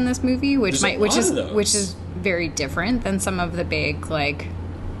direction in this movie, which is very different than some of the big like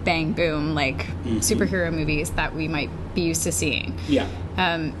bang boom like superhero movies that we might be used to seeing. Yeah.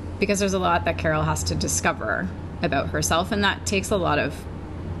 Because there's a lot that Carol has to discover about herself, and that takes a lot of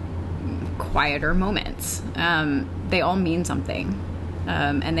quieter moments. They all mean something,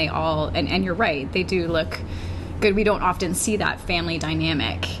 and they all and you're right, they do look good. We don't often see that family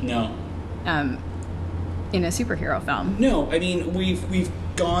dynamic. No. In a superhero film. No, I mean we've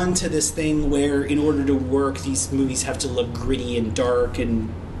gone to this thing where in order to work, these movies have to look gritty and dark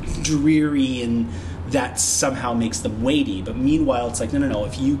and dreary, and that somehow makes them weighty. But meanwhile, it's like no.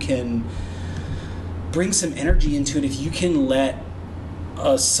 If you can bring some energy into it, if you can let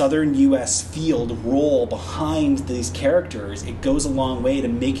a southern U.S. field roll behind these characters, it goes a long way to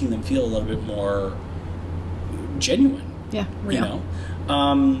making them feel a little bit more genuine. Yeah, real. You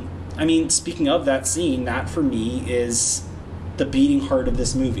know, I mean, speaking of that scene, that for me is the beating heart of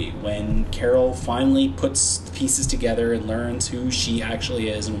this movie. When Carol finally puts the pieces together and learns who she actually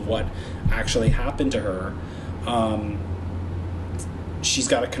is and what actually happened to her, she's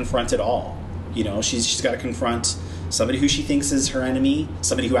got to confront it all. You know, she's got to confront somebody who she thinks is her enemy,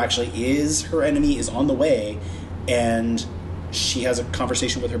 somebody who actually is her enemy is on the way, and she has a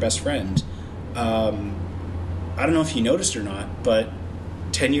conversation with her best friend. I don't know if you noticed or not, but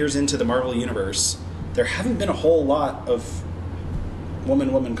 10 years into the Marvel Universe, there haven't been a whole lot of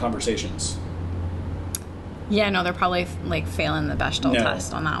woman-woman conversations. Yeah, no, they're probably like failing the Bechdel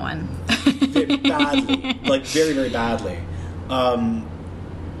test on that one. Very badly. Like, very, very badly.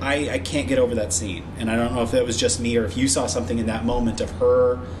 I can't get over that scene. And I don't know if that was just me or if you saw something in that moment of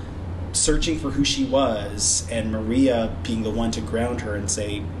her searching for who she was and Maria being the one to ground her and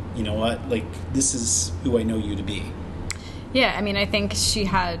say, you know what, like, this is who I know you to be. Yeah, I mean, I think she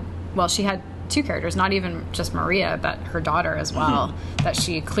had two characters, not even just Maria, but her daughter as well, that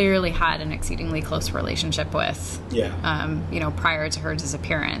she clearly had an exceedingly close relationship with, prior to her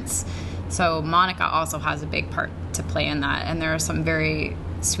disappearance. So Monica also has a big part to play in that, and there are some very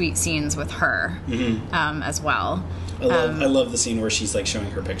sweet scenes with her as well. I love the scene where she's like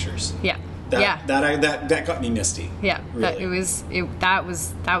showing her pictures. Yeah. That got me misty. Yeah, really. that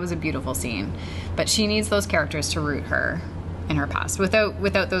was a beautiful scene, but she needs those characters to root her in her past.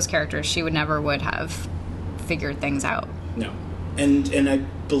 Without those characters, she would have figured things out. No, and I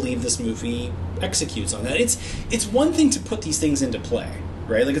believe this movie executes on that. It's one thing to put these things into play,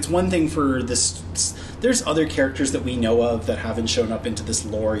 right? Like it's one thing for this. There's other characters that we know of that haven't shown up into this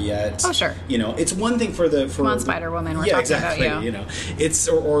lore yet. Oh, sure. You know, it's one thing for Spider-Woman. We're talking about you. You know, it's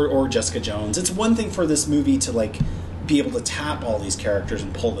or Jessica Jones. It's one thing for this movie to like be able to tap all these characters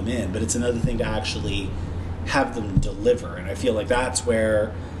and pull them in, but it's another thing to actually have them deliver. And I feel like that's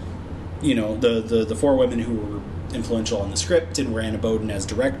where, you know, the four women who were influential on the script and were Anna Boden as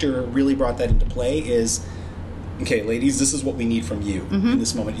director really brought that into play. Is okay, ladies, this is what we need from you in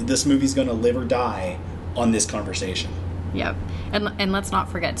this moment. This movie's going to live or die on this conversation. Yep. And let's not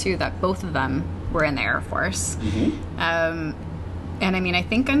forget, too, that both of them were in the Air Force. And I mean, I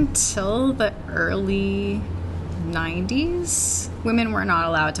think until the early 90s, women were not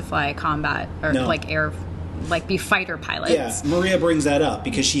allowed to fly combat or No. be fighter pilots. Yeah, Maria brings that up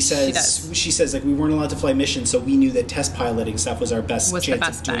because she says like we weren't allowed to fly missions, so we knew that test piloting stuff was our best chance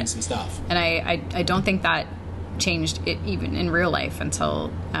of doing bet. some stuff. And I don't think that changed it even in real life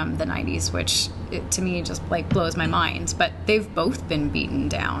until the 90s, which to me just like blows my mind. But they've both been beaten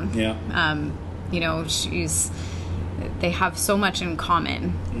down. Yeah. You know, they have so much in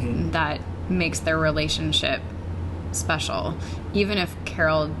common that makes their relationship special, even if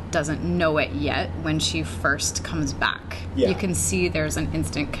Carol doesn't know it yet. When she first comes back, you can see there's an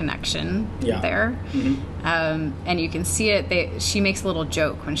instant connection there. And you can see it. She makes a little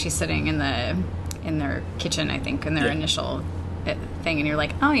joke when she's sitting in their kitchen, I think, in their initial thing, and you're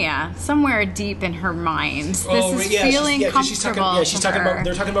like, oh yeah, somewhere deep in her mind, this is feeling comfortable. She's talking about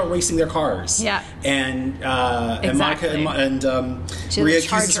they're talking about racing their cars. Yeah. And Exactly. and Maria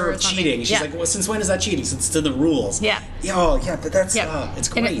accuses her of cheating. She's like, well, since when is that cheating? Since it's to the rules. Yeah. That's it's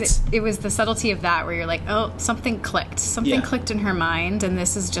great. And it was the subtlety of that where you're like, oh, something clicked. Something clicked in her mind, and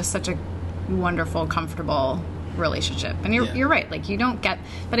this is just such a wonderful, comfortable relationship. And you're right. Like, you don't get,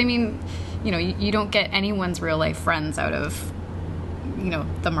 but I mean, you know, you don't get anyone's real life friends out of, you know,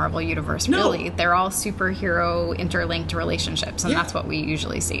 the Marvel universe. No. Really, they're all superhero interlinked relationships, and that's what we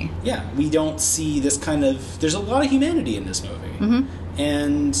usually see. Yeah, we don't see this kind of. There's a lot of humanity in this movie,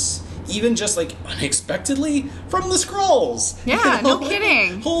 and even just like unexpectedly from the Skrulls. Yeah, no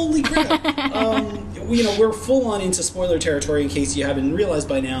kidding. Holy crap! You know, we're full on into spoiler territory in case you haven't realized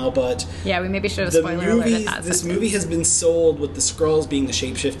by now, but yeah, we maybe should have spoiler alerted that. This movie has been sold with the Skrulls being the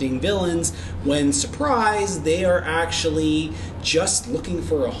shape-shifting villains, when, surprise, they are actually just looking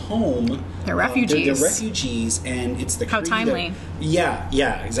for a home. They're refugees. They're refugees, and it's the How timely.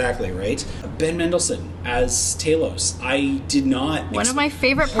 Yeah, exactly, right? Ben Mendelsohn as Talos. I did not... One of my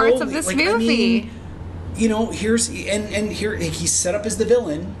favorite parts of this movie. I mean, you know, here he's set up as the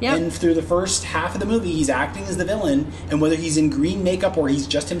villain, and through the first half of the movie, he's acting as the villain, and whether he's in green makeup or he's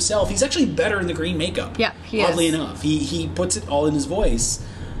just himself, he's actually better in the green makeup. Yeah, he oddly is. enough, he puts it all in his voice.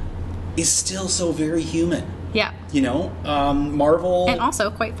 Is still so very human. Yeah. You know, Marvel, and also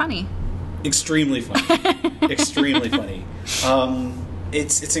quite funny. Extremely funny, extremely funny.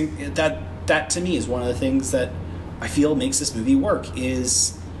 It's that to me is one of the things that I feel makes this movie work.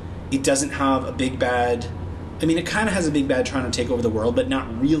 Is it doesn't have a big bad. I mean, it kind of has a big bad trying to take over the world, but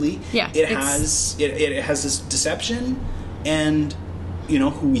not really. Yeah, it has this deception, and you know,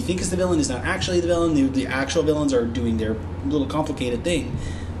 who we think is the villain is not actually the villain. The actual villains are doing their little complicated thing.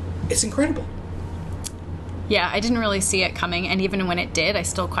 It's incredible. Yeah, I didn't really see it coming, and even when it did, I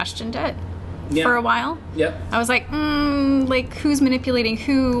still questioned it for a while. Yep. I was like, like, who's manipulating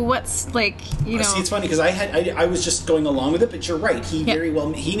who? What's, like, you know... See, it's funny, because I was just going along with it, but you're right. He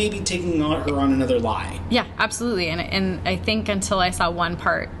he may be taking her on another lie. Yeah, absolutely. And I think until I saw one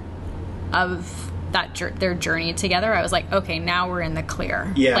part of their journey together, I was like, okay, now we're in the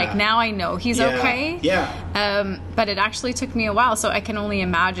clear. Yeah. Like, now I know he's okay. Yeah. But it actually took me a while, so I can only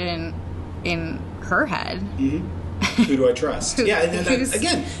imagine in her head. Who do I trust? And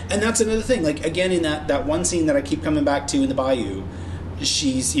that's another thing. Like, again, in that one scene that I keep coming back to in the bayou,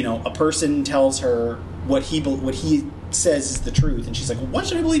 she's, you know, a person tells her what he says is the truth, and she's like, well, why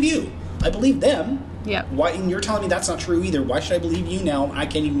should I believe you? I believe them. Yep. Why? And you're telling me that's not true either. Why should I believe you now? I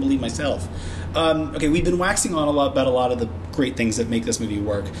can't even believe myself. Okay, we've been waxing on about a lot of the great things that make this movie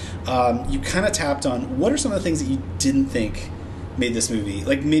work. You kind of tapped on, what are some of the things that you didn't think made this movie,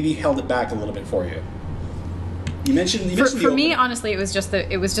 like, maybe held it back a little bit for you? You mentioned for me, honestly, it was just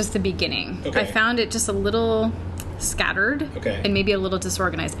the beginning. Okay. I found it just a little scattered, and maybe a little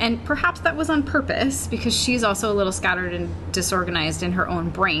disorganized, and perhaps that was on purpose, because she's also a little scattered and disorganized in her own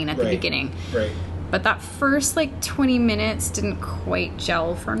brain at the beginning. Right. But that first, like, 20 minutes didn't quite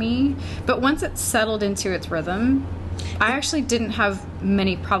gel for me. But once it settled into its rhythm, I actually didn't have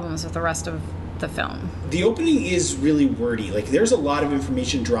many problems with the rest of the film. The opening is really wordy. Like, there's a lot of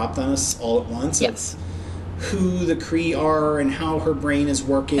information dropped on us all at once. Yes. Who the Kree are and how her brain is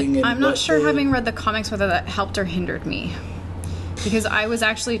working. And I'm not sure, having read the comics, whether that helped or hindered me. Because I was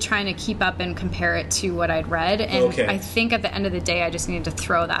actually trying to keep up and compare it to what I'd read. And I think at the end of the day, I just needed to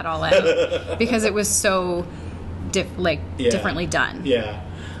throw that all out. Because it was so differently done. Yeah.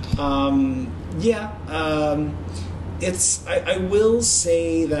 I will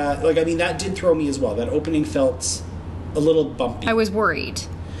say that, like, I mean, that did throw me as well. That opening felt a little bumpy. I was worried.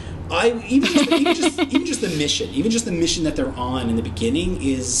 Even just the mission that they're on in the beginning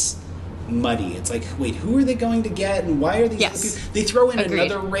is muddy. It's like, wait, who are they going to get, and why are these other people? They throw in Agreed.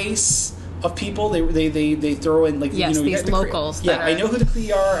 another race of people. They throw in, like, Yes, you these get the locals Yeah, that I are- know who the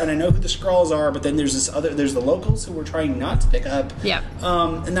Kree are, and I know who the Skrulls are, but then there's the locals who we're trying not to pick up. Yeah.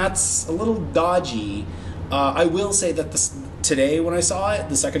 And that's a little dodgy. I will say that today when I saw it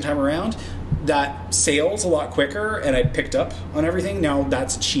the second time around, that sails a lot quicker, and I picked up on everything. Now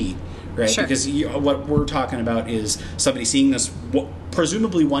that's a cheat, right? Sure. Because what we're talking about is somebody seeing this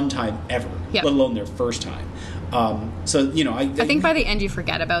presumably one time ever, Yep. let alone their first time. So I think by the end you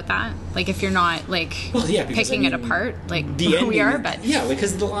forget about that. Like, if you're not like Well, yeah, because, picking I it mean, apart, like the we ending, are. But yeah,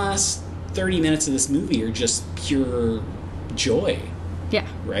 because the last 30 minutes of this movie are just pure joy, yeah,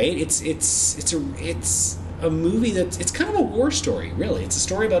 right? It's a movie it's kind of a war story, really. It's a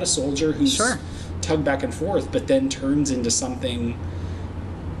story about a soldier who's Sure. tugged back and forth, but then turns into something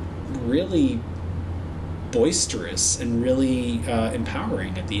really boisterous and really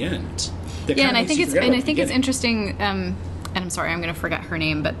empowering at the end. That yeah, kinda and I makes think you it's forget and about I the think it's beginning. interesting. And I'm sorry, I'm going to forget her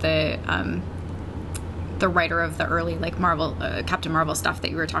name, but the writer of the early like Marvel Captain Marvel stuff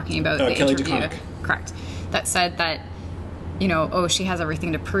that you were talking about, the Kelly interview, DeConnick. correct? That said that she has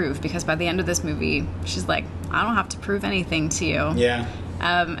everything to prove, because by the end of this movie, she's like, I don't have to prove anything to you. Yeah.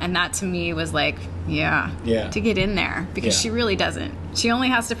 And that to me was like, Yeah. to get in there, because Yeah. she really doesn't. She only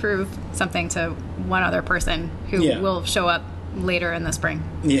has to prove something to one other person who Yeah. will show up later in the spring.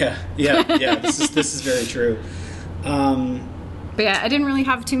 Yeah. This is very true. But yeah, I didn't really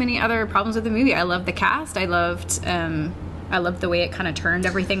have too many other problems with the movie. I loved the cast. I loved the way it kind of turned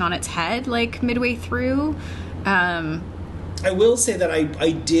everything on its head, like midway through. I will say that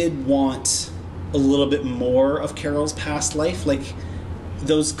I did want a little bit more of Carol's past life, like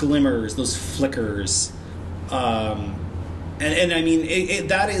those glimmers, those flickers. And I mean,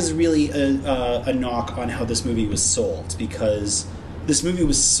 that is really a knock on how this movie was sold, because this movie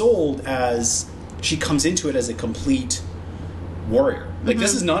was sold as she comes into it as a complete warrior. Like,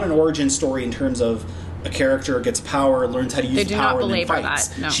 this is not an origin story in terms of a character gets power, learns how to use They the do not power, and then belabor fights.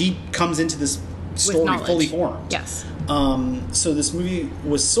 that, no. She comes into this With story knowledge. fully formed. Yes. So this movie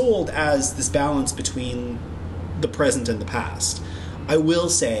was sold as this balance between the present and the past. I will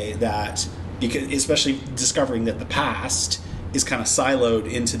say that, because especially discovering that the past is kind of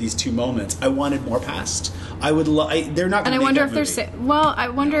siloed into these two moments, I wanted more past. They're not going to And I make wonder that if they're movie. I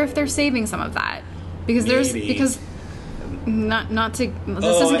wonder if they're saving some of that, because Maybe. not to this Oh,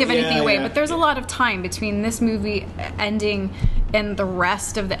 doesn't give anything yeah, away, yeah. but there's a lot of time between this movie ending and the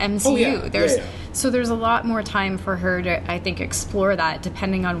rest of the MCU. Oh, yeah. Yeah. So there's a lot more time for her to, I think, explore that,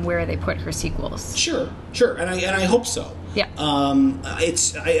 depending on where they put her sequels. Sure, and I hope so. Yeah.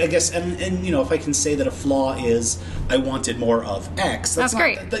 I guess, and if I can say that a flaw is I wanted more of X. That's not-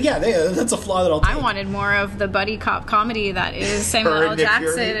 great. That's a flaw that I'll take. I wanted more of the buddy cop comedy that is Samuel Her L. and Nick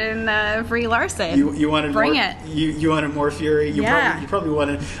Jackson Fury? and Brie Larson. You wanted Bring more. it. You wanted more Fury. Yeah. You probably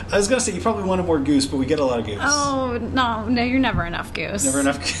wanted. I was gonna say you probably wanted more Goose, but we get a lot of Goose. Oh no, you're never enough, Goose. Never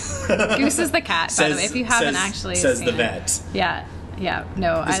enough. Goose is the cat, by the way. If you haven't actually says seen the it. vet. Yeah.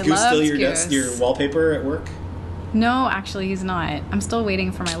 No, Is I Goose love still Goose. your wallpaper at work? No, actually, he's not. I'm still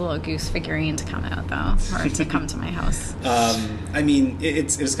waiting for my little Goose figurine to come out, though, or to come to my house. I mean,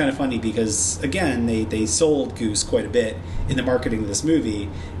 it was kind of funny because, again, they sold Goose quite a bit in the marketing of this movie,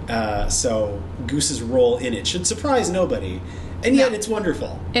 so Goose's role in it should surprise nobody, and yet No. it's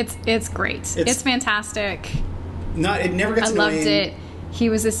wonderful. It's great. It's fantastic. It never gets I annoying. loved it. He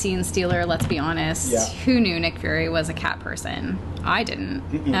was a scene stealer, let's be honest. Yeah. Who knew Nick Fury was a cat person? I didn't.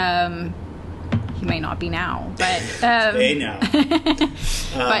 He may not be now, but Hey now.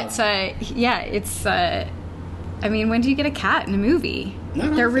 but yeah, it's. I mean, when do you get a cat in a movie? No,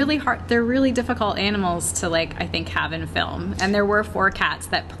 They're really hard. They're really difficult animals to I think have in film. And there were 4 cats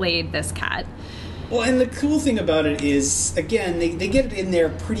that played this cat. Well, and the cool thing about it is, again, they get it in there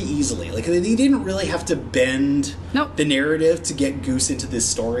pretty easily. Like, they didn't really have to bend Nope. the narrative to get Goose into this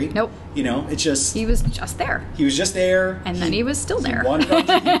story. Nope. It's just... He was just there. He was just there. And then he was still there. He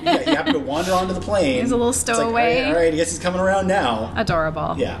happened to wander onto the plane. He was a little It's like, stowaway. all right, I guess he's coming around now.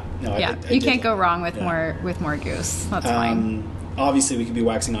 Adorable. Yeah. No, Yeah. I You did can't go love it. wrong with Yeah. more Goose. That's fine. Obviously, we could be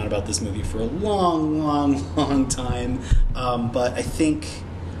waxing on about this movie for a long, long, long time. But I think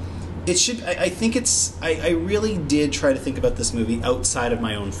it should. I think it's. I really did try to think about this movie outside of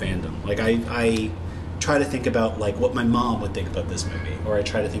my own fandom. Like, I try to think about what my mom would think about this movie, or I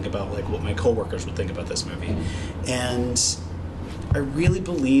try to think about what my coworkers would think about this movie, and I really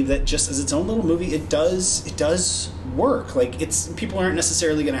believe that just as its own little movie, it does work. Like, it's people aren't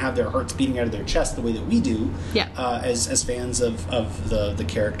necessarily going to have their hearts beating out of their chest the way that we do, as fans of the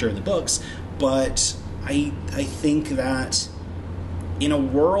character in the books. But I think that in a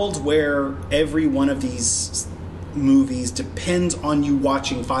world where every one of these movies depends on you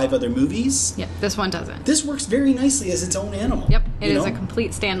watching 5 other movies. Yeah, this one doesn't. This works very nicely as its own animal. Yep, it is a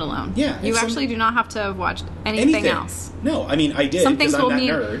complete standalone. Yeah. You actually do not have to have watched anything else. No, I mean, I did, because I'm that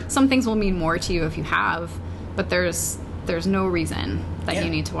nerd. Some things will mean more to you if you have, but there's no reason that you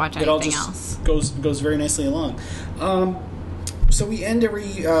need to watch anything it all just else. Goes very nicely along. So we end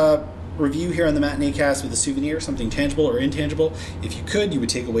every review here on the Matinee Cast with a souvenir, something tangible or intangible. If you could, you would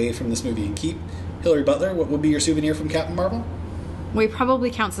take away from this movie and keep. Hilary Butler, what would be your souvenir from Captain Marvel? Well, he probably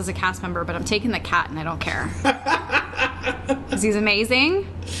counts as a cast member, but I'm taking the cat and I don't care. Because he's amazing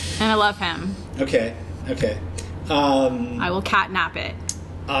and I love him. Okay. I will catnap it.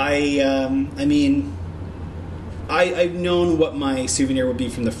 I've known what my souvenir would be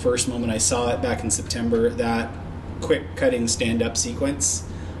from the first moment I saw it back in September, that quick cutting stand-up sequence.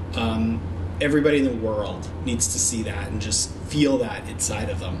 Everybody in the world needs to see that and just feel that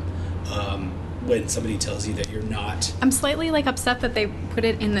inside of them. When somebody tells you that you're not. I'm slightly upset that they put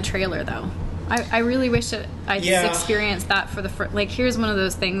it in the trailer, though. I really wish that I just experienced that for the first. Here's one of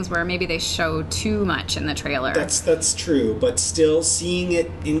those things where maybe they show too much in the trailer. That's true, but still seeing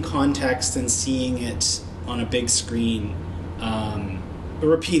it in context and seeing it on a big screen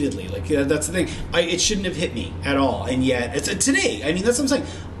repeatedly, that's the thing. It shouldn't have hit me at all, and yet it's today. I mean, that's what I'm saying.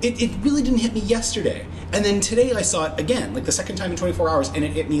 It really didn't hit me yesterday. And then today I saw it again, the second time in 24 hours, and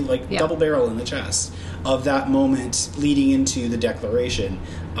it hit me double barrel in the chest of that moment leading into the declaration.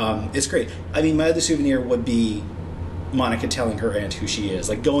 It's great. I mean, my other souvenir would be Monica telling her aunt who she is,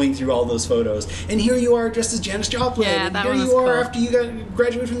 going through all those photos. And here you are dressed as Janis Joplin. Yeah, and that here one was you are cool. after you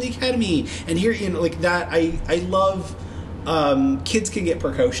graduated from the academy. And here, that. I love kids can get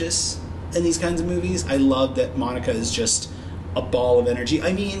precocious in these kinds of movies. I love that Monica is just a ball of energy.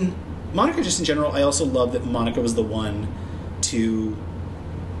 I mean, Monica just in general, I also love that Monica was the one to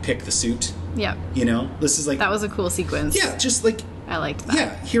pick the suit. Yeah. This is that was a cool sequence. Yeah, just I liked that.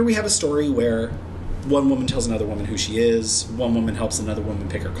 Yeah, here we have a story where one woman tells another woman who she is, one woman helps another woman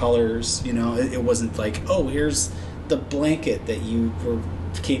pick her colors. It wasn't here's the blanket that you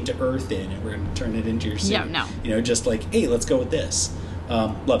came to Earth in and we're going to turn it into your suit. Yeah, no. Just hey, let's go with this.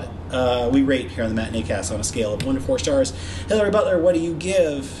 Love it. We rate here on the Matinee Cast on a scale of 1 to 4 stars. Hilary Butler, what do you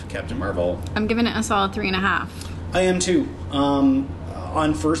give Captain Marvel? I'm giving it a solid 3.5. I am too.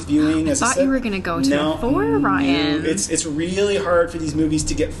 On first viewing, as I said, you were going to go to a 4, Ryan. It's really hard for these movies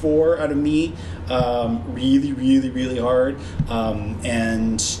to get 4 out of me. Really, really, really hard.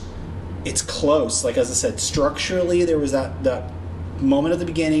 And it's close. As I said, structurally, there was that moment at the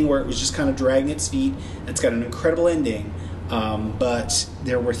beginning where it was just kind of dragging its feet. It's got an incredible ending. But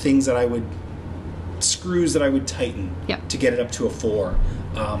there were things screws that I would tighten to get it up to a 4.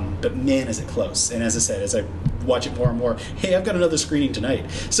 But man, is it close. And as I said, as I watch it more and more, hey, I've got another screening tonight.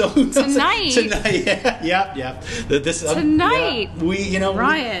 So tonight, yeah. Tonight, we,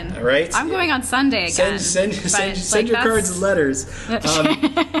 Ryan, right? I'm going on Sunday again. Send your cards and letters.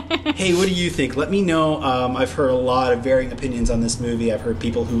 Hey, what do you think? Let me know. I've heard a lot of varying opinions on this movie. I've heard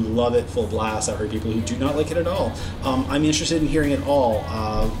people who love it full blast. I've heard people who do not like it at all. I'm interested in hearing it all.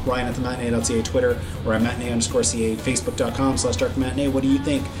 Ryan at thematinee.ca Twitter, or at matinee_ca, facebook.com/darkmatinee. What do you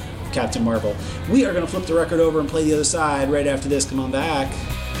think of Captain Marvel? We are going to flip the record over and play the other side right after this. Come on back.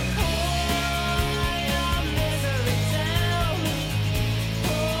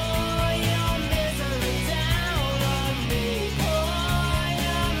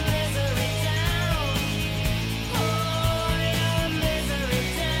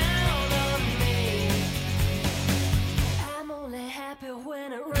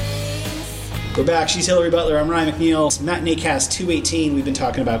 We're back. She's Hilary Butler. I'm Ryan McNeil. Matinee Cast 218. We've been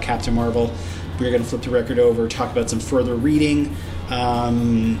talking about Captain Marvel. We're going to flip the record over, talk about some further reading.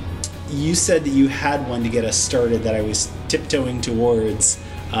 You said that you had one to get us started that I was tiptoeing towards.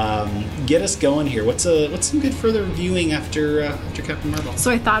 Get us going here. What's some good further viewing after Captain Marvel? So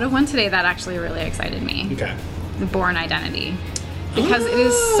I thought of one today that actually really excited me. Okay. The Bourne Identity. Because it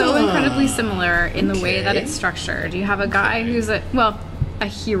is so incredibly similar in the way that it's structured. You have a guy who's a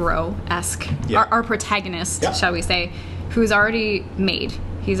hero-esque, our protagonist, shall we say, who's already made.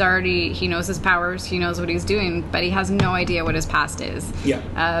 He knows his powers, he knows what he's doing, but he has no idea what his past is. Yeah.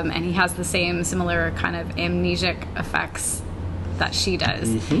 And he has the similar kind of amnesic effects that she does.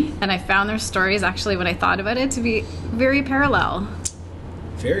 Mm-hmm. And I found their stories, actually, when I thought about it, to be very parallel.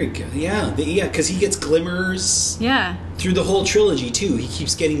 Very good. Yeah, because he gets glimmers Yeah. through the whole trilogy too. He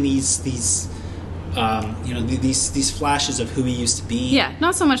keeps getting these flashes of who he used to be. Yeah,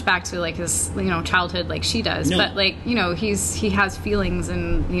 not so much back to like his childhood like she does, No. but like he has feelings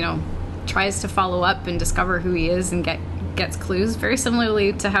and tries to follow up and discover who he is and gets clues very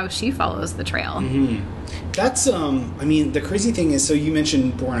similarly to how she follows the trail. That's the crazy thing is, so you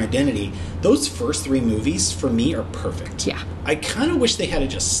mentioned Bourne Identity. Those first 3 movies for me are perfect. Yeah. I kind of wish they had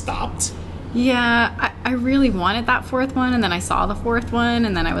just stopped. Yeah, I really wanted that 4th one, and then I saw the 4th one,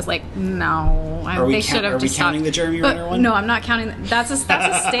 and then I was like, no, they should have just counting stopped. the Jeremy But Renner one? No, I'm not counting. That's a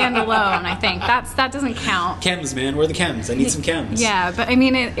standalone. I think that doesn't count. Chems, man, where are the chems? I need some chems. Yeah, but I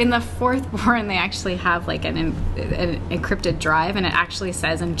mean, in the 4th Bourne, they actually have like an encrypted drive, and it actually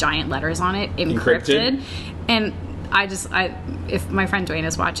says in giant letters on it, encrypted. And if my friend Dwayne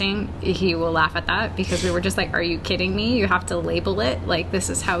is watching, he will laugh at that because we were just like, "Are you kidding me? You have to label it like this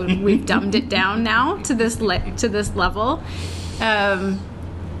is how we've dumbed it down now to this level."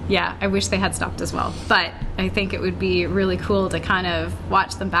 Yeah, I wish they had stopped as well, but I think it would be really cool to kind of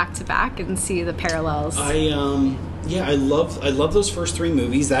watch them back to back and see the parallels. I love those first 3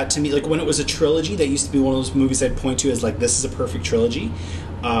 movies. That to me, like when it was a trilogy, that used to be one of those movies I'd point to as like, this is a perfect trilogy.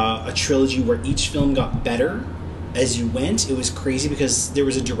 A trilogy where each film got better as you went. It was crazy because there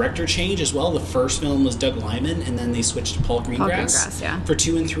was a director change as well. The first film was Doug Liman, and then they switched to Paul Greengrass, yeah. for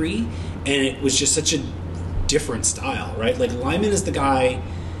 2 and 3, and it was just such a different style, right? Like Liman is the guy.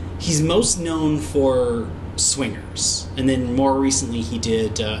 He's most known for Swingers, and then more recently he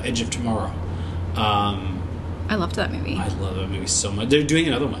did Edge of Tomorrow. I loved that movie. I love that movie so much. They're doing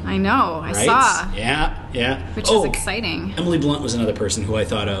another one. I know. I right? saw. Yeah. Which is exciting. Emily Blunt was another person who I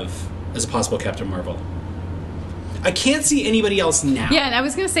thought of as a possible Captain Marvel. I can't see anybody else now. Yeah, and I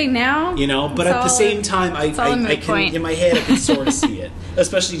was going to say now. But at the same time, I can, in my head, I can sort of see it.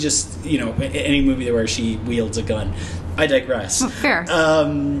 Especially just, any movie where she wields a gun. I digress. Oh, fair.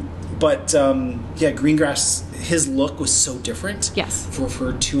 Greengrass, his look was so different. Yes.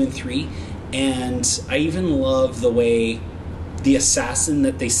 For 2 and 3. And I even love the way the assassin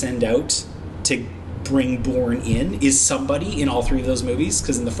that they send out to bring Bourne in is somebody in all 3 of those movies,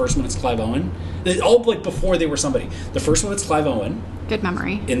 because in the first one it's Clive Owen. All like before they were somebody. The first one it's Clive Owen. Good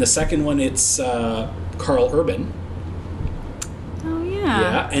memory. In the second one it's Carl Urban. Oh yeah.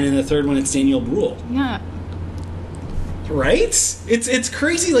 Yeah, and in the third one it's Daniel Bruhl. Yeah. Right? It's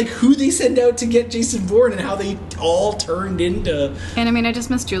crazy like who they send out to get Jason Bourne and how they all turned into. And I mean, I just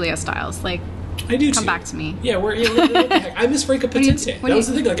miss Julia Stiles. Like, I do come too. back to me. Yeah, what the heck? I miss Franca Potente. That was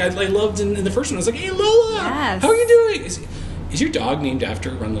the thing. Like I loved in the first one. I was like, "Hey Lola, Yes. how are you doing? Is your dog named after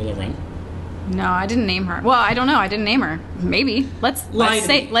Run Lola Run?" No, I didn't name her. Well, I don't know. I didn't name her. Maybe. Let's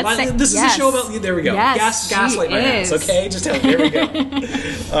say. This is a show about. There we go. Yes, Gaslight my ass. Okay, just tell me. There we go.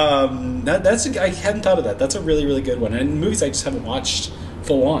 I hadn't thought of that. That's a really, really good one. And movies I just haven't watched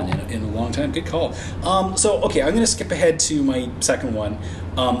full on in a long time. Good call. I'm going to skip ahead to my second one.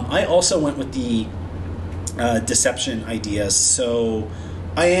 I also went with the deception idea. So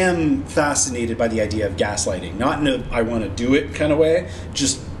I am fascinated by the idea of gaslighting. Not in a I want to do it kind of way,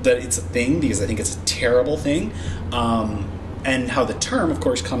 just that it's a thing, because I think it's a terrible thing. And how the term, of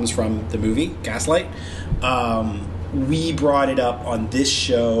course, comes from the movie Gaslight. We brought it up on this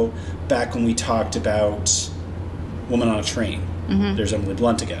show back when we talked about Woman on a Train. Mm-hmm. There's Emily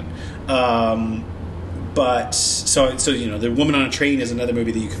Blunt again. But so The Woman on a Train is another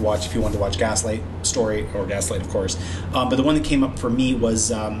movie that you could watch if you wanted to watch Gaslight story, or Gaslight, of course. But the one that came up for me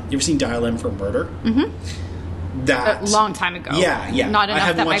was, you ever seen Dial M for Murder? Mm-hmm. That a long time ago. Yeah. Not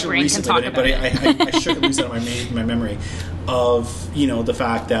enough that my brain can talk about it. I shook it loose out of my memory of the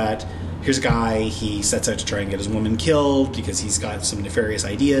fact that here's a guy, he sets out to try and get his woman killed because he's got some nefarious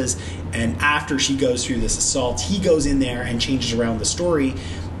ideas, and after she goes through this assault, he goes in there and changes around the story.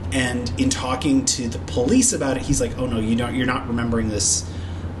 And in talking to the police about it, he's like, "Oh no, you're not remembering this."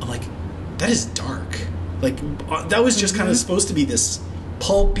 I'm like, that is dark. Like that was just kind of supposed to be this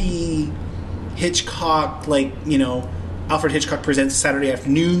pulpy Hitchcock, Alfred Hitchcock Presents Saturday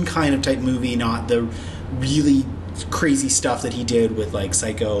Afternoon kind of type movie, not the really crazy stuff that he did with like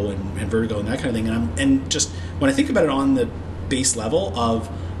Psycho and Vertigo and that kind of thing. And just when I think about it on the base level of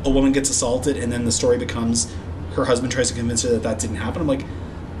a woman gets assaulted and then the story becomes her husband tries to convince her that didn't happen, I'm like,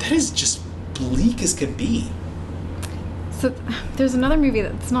 that is just bleak as could be. So there's another movie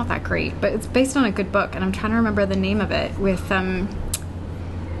that's not that great, but it's based on a good book, and I'm trying to remember the name of it, with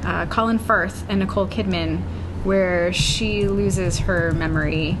Colin Firth and Nicole Kidman, where she loses her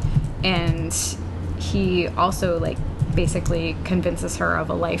memory and he also basically convinces her of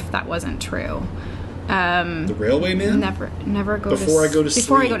a life that wasn't true. The Railway Man? Never go Before to I Go to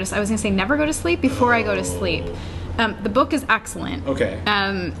Before I Sleep. go to I was going to say never go to sleep before I go to sleep. The book is excellent. Okay.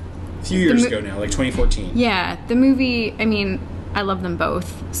 Um, A few years ago now, like 2014. yeah, the movie, I mean, I love them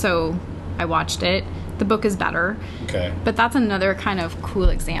both, so I watched it. The book is better. Okay. But that's another kind of cool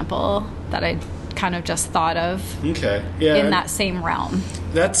example that I kind of just thought of Okay. Yeah. in that same realm.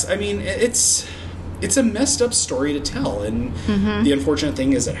 That's, I mean, it's a messed up story to tell, and the unfortunate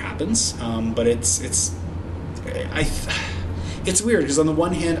thing is it happens. But it's weird because on the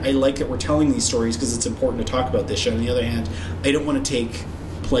one hand, I like that we're telling these stories because it's important to talk about this show. On the other hand, I don't want to take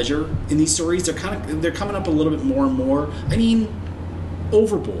pleasure in these stories. They're coming up a little bit more and more. I mean,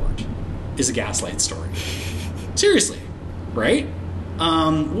 Overboard is a Gaslight story. Seriously, right?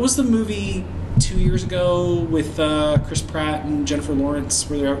 What was the movie 2 years ago with Chris Pratt and Jennifer Lawrence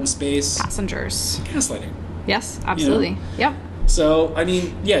where they're out in space? Passengers. Gaslighting. Yes, absolutely. Yep. So, I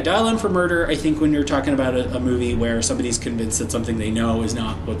mean, yeah, Dial M for Murder, I think when you're talking about a movie where somebody's convinced that something they know is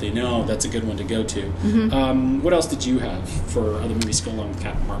not what they know, that's a good one to go to. What else did you have for other movies to go along with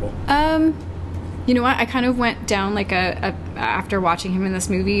Captain Marvel? You know what? I kind of went down like after watching him in this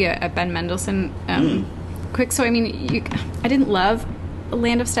movie, a Ben Mendelsohn quick. So, I mean, I didn't love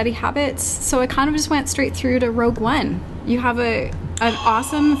Land of Steady Habits, so I kind of just went straight through to Rogue One. You have an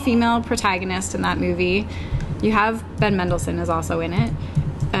awesome female protagonist in that movie. You have Ben Mendelsohn is also in it.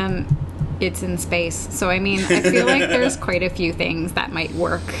 It's in space, so I mean, I feel like there's quite a few things that might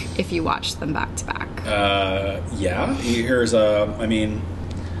work if you watch them back to back. Yeah.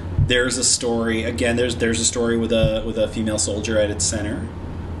 There's a story. Again, there's a story with a female soldier at its center.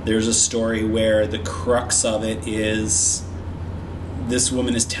 There's a story where the crux of it is this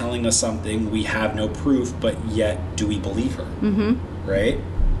woman is telling us something, we have no proof, but yet do we believe her? Mm-hmm. Right?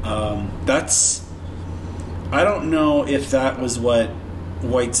 I don't know if that was what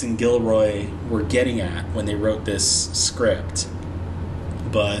Weitz and Gilroy were getting at when they wrote this script,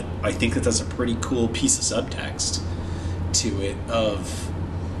 but I think that that's a pretty cool piece of subtext to it of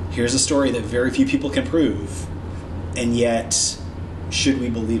here's a story that very few people can prove, and yet should we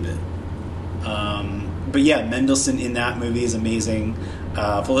believe it? But yeah, Mendelsohn in that movie is amazing.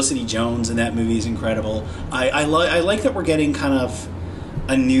 Felicity Jones in that movie is incredible. I like that we're getting kind of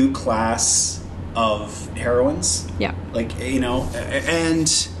a new class of heroines. Yeah. Like,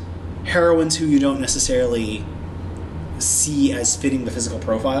 and heroines who you don't necessarily see as fitting the physical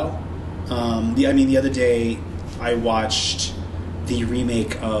profile. The other day I watched the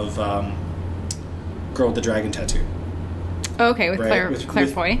remake of Girl with the Dragon Tattoo. Okay, with Right? Claire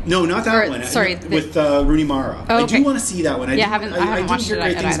Foy. No, not that one. Sorry, with Rooney Mara. Oh, I okay. do want to see that one. I haven't watched hear it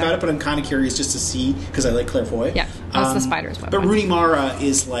great yet things either. about it, but I'm kind of curious just to see because I like Claire Foy. Yeah, that's the Spider's Web But one. Rooney Mara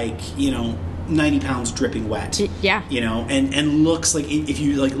is like 90 pounds dripping wet. Yeah. And looks like if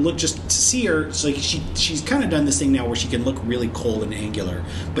you look just to see her, it's like she's kind of done this thing now where she can look really cold and angular,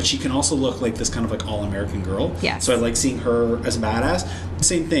 but she can also look like this kind of like all-American girl. Yes. So I like seeing her as a badass.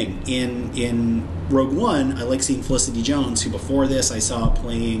 Same thing in Rogue One. I like seeing Felicity Jones, who before this I saw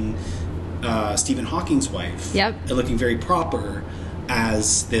playing Stephen Hawking's wife. Yep. And looking very proper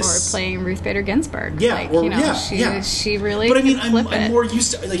as this. Or playing Ruth Bader Ginsburg. Yeah, She really. But I mean, can flip I'm it. more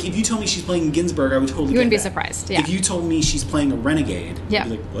used to if you told me she's playing Ginsburg, I would totally. You wouldn't get be that. surprised, yeah. If you told me she's playing a renegade, Yeah. I'd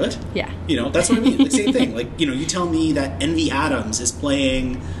be like, what? Yeah. That's what I mean. Like, same thing. You tell me that Envy Adams is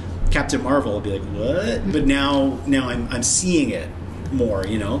playing Captain Marvel, I'd be like, what? But now I'm seeing it more,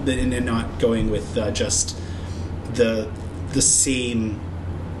 and not going with just the same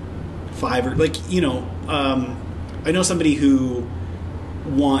five or I know somebody who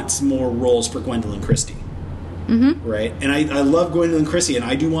wants more roles for Gwendolyn Christie. Mm-hmm. Right? And I love Gwendolyn Christie, and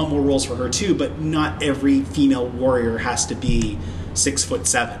I do want more roles for her too, but not every female warrior has to be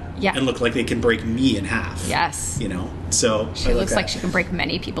 6'7" and look like they can break me in half. Yes. So She looks like she can break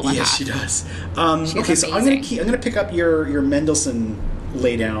many people in half. Yes, she does. She's Okay, so I'm amazing. gonna pick up your Mendelsohn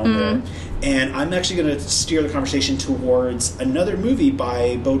lay down there, and I'm actually gonna steer the conversation towards another movie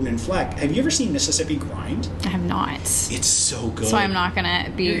by Bowden and Fleck. Have you ever seen Mississippi Grind? I have not. It's so good. So I'm not going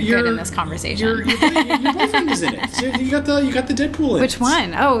to be good in this conversation. Your boyfriend is in it. So you got the Deadpool in Which it.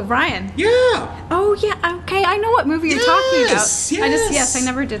 one? Oh, Ryan. Yeah. Oh, yeah. Okay, I know what movie you're talking about. Yes. I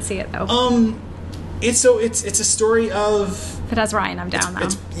never did see it though. It's a story of If it has Ryan, I'm down though.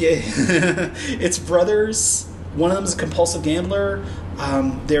 it's brothers. One of them is a compulsive gambler.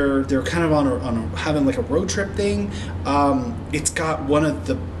 They're kind of on a having like a road trip thing. It's got one of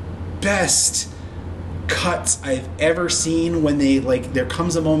the best cuts I've ever seen when there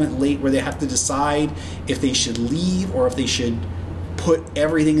comes a moment late where they have to decide if they should leave or if they should put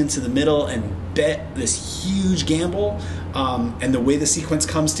everything into the middle and bet this huge gamble. And the way the sequence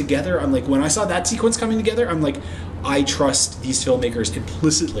comes together, I'm like, when I saw that sequence coming together, I'm like, I trust these filmmakers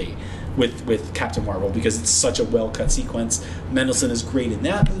implicitly with Captain Marvel, because it's such a well-cut sequence. Mendelsohn is great in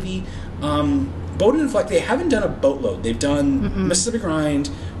that movie. Bowden and Fleck, they haven't done a boatload. They've done Mississippi Grind.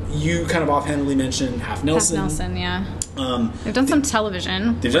 You kind of offhandedly mentioned Half Nelson. Half Nelson, yeah. They've done some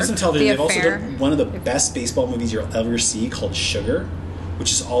television. They've done some television. The They've also Affair. done one of the best baseball movies you'll ever see, called Sugar,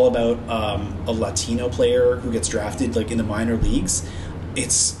 which is all about a Latino player who gets drafted like in the minor leagues.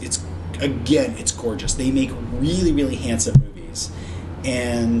 It's again, it's gorgeous. They make really, really handsome movies,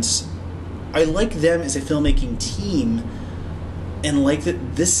 and I like them as a filmmaking team, and like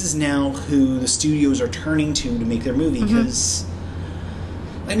that this is now who the studios are turning to make their movie, because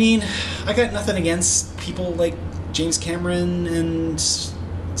I mean, I got nothing against people like James Cameron and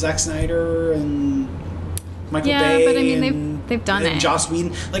Zack Snyder and Michael Bay. But I mean, they've done and it. Joss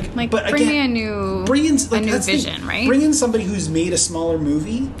Whedon, but bring again, me a new that's the vision, thing. right? Bring in somebody who's made a smaller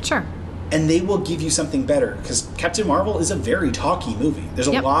movie, Sure. and they will give you something better. Because Captain Marvel is a very talky movie. There's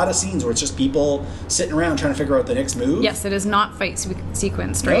a lot of scenes where it's just people sitting around trying to figure out the next move. Yes, it is not fight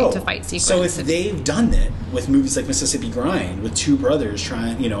sequence, straight No. to fight sequence. So if they've done it with movies like Mississippi Grind, with two brothers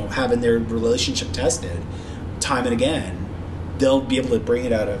trying, having their relationship tested time and again, they'll be able to bring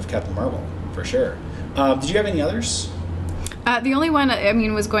it out of Captain Marvel for sure. Did you have any others? The only one, I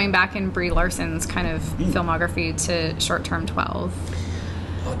mean, was going back in Brie Larson's kind of filmography to Short Term 12.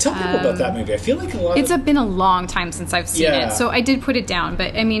 Tell people about that movie. I feel like a lot It's been a long time since I've seen Yeah. it, so I did put it down.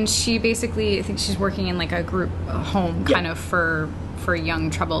 But I mean, she basically, I think she's working in like a group home kind of for young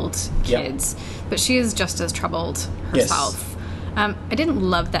troubled kids. But she is just as troubled herself. I didn't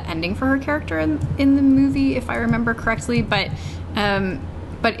love the ending for her character in the movie, if I remember correctly. But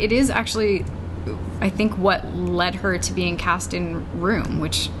it is actually, I think, what led her to being cast in Room,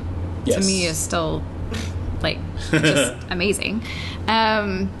 which to me is still like just amazing.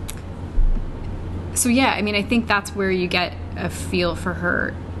 So yeah, I mean, I think that's where you get a feel for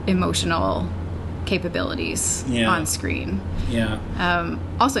her emotional capabilities on screen. Yeah.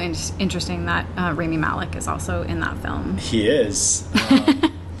 Also interesting that Rami Malek is also in that film. He is.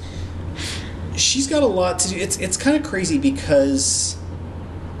 She's got a lot to do. It's kind of crazy because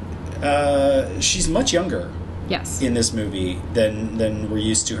she's much younger. Yes. In this movie than we're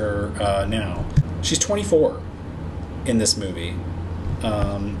used to her now. She's 24 in this movie.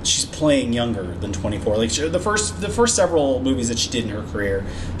 She's playing younger than 24. Like the first several movies that she did in her career,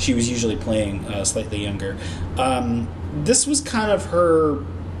 she was usually playing slightly younger. This was kind of her,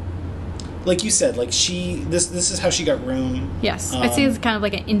 like you said, like this is how she got Room. Yes, I'd say it's kind of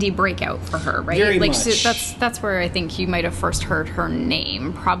like an indie breakout for her, right? Very like much. that's where I think you might have first heard her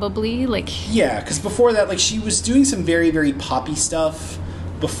name, probably. Like Yeah, because before that, like she was doing some very, very poppy stuff.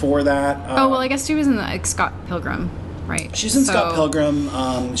 Before that, I guess she was in like Scott Pilgrim, right? She's in Scott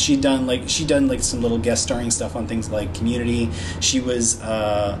Pilgrim. She'd done some little guest starring stuff on things like Community. She was.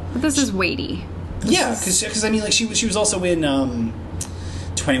 But this is weighty. Because I mean, like she was also in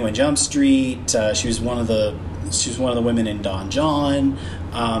 21 Jump Street. She was one of the women in Don John.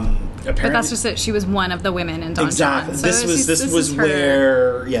 Apparently, But that's just it. She was one of the women in Don exactly. John. So This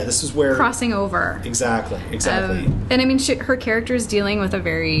was where crossing over. Exactly. And I mean, her character is dealing with a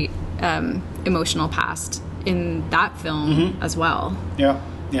very emotional past in that film as well. Yeah.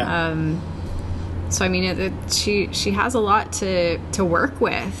 So I mean, she has a lot to work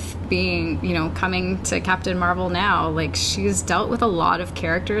with. Being coming to Captain Marvel now, like she's dealt with a lot of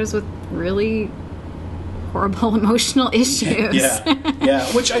characters with really horrible emotional issues. Yeah.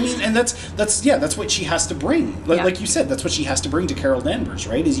 Which I mean, and that's what she has to bring. Like you said, that's what she has to bring to Carol Danvers,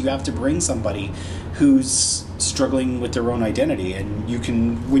 right? Is you have to bring somebody who's struggling with their own identity, and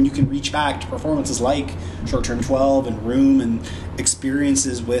when you can reach back to performances like Short Term 12 and Room and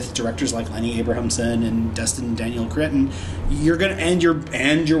experiences with directors like Lenny Abrahamson and Destin Daniel Cretton, you're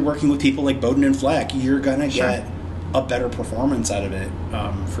working with people like Bowden and Fleck, you're gonna get a better performance out of it,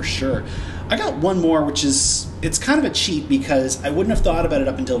 for sure. I got one more, which is, it's kind of a cheat because I wouldn't have thought about it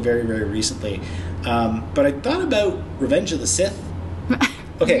up until very, very recently. But I thought about Revenge of the Sith.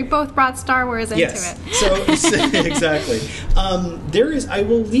 Okay. We both brought Star Wars into it. So exactly. I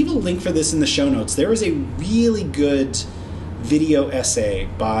will leave a link for this in the show notes. There is a really good video essay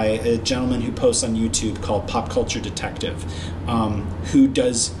by a gentleman who posts on YouTube called Pop Culture Detective, who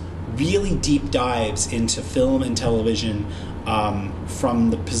does really deep dives into film and television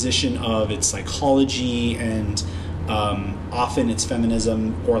from the position of its psychology and often its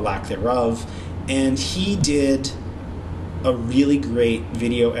feminism or lack thereof. And he did a really great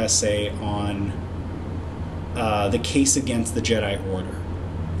video essay on the case against the Jedi Order,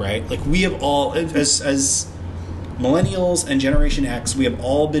 right? Like, we have all, as millennials and Generation X, we have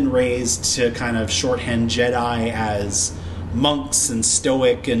all been raised to kind of shorthand Jedi as monks and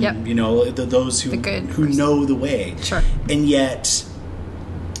stoic and, Yep. you know, those who know the way. Sure. And yet,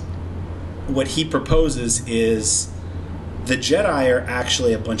 what he proposes is the Jedi are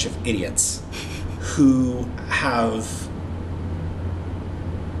actually a bunch of idiots who have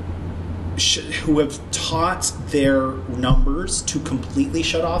taught their numbers to completely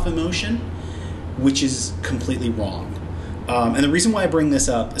shut off emotion, which is completely wrong. And the reason why I bring this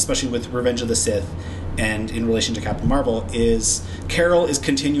up, especially with Revenge of the Sith and in relation to Captain Marvel, is Carol is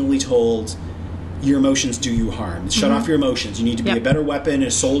continually told, your emotions do you harm. Shut off your emotions. You need to be a better weapon.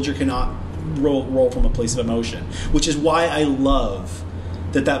 A soldier cannot roll from a place of emotion. Which is why I love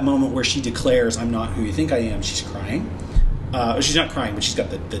that moment where she declares, I'm not who you think I am. She's crying. She's not crying, but she's got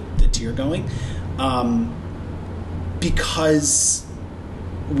the tear going. Because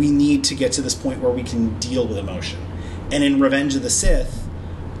we need to get to this point where we can deal with emotion. And in Revenge of the Sith,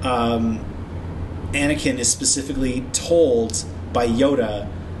 Anakin is specifically told by Yoda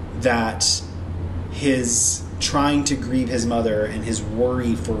that his trying to grieve his mother and his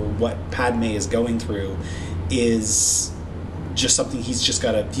worry for what Padme is going through is just something he's just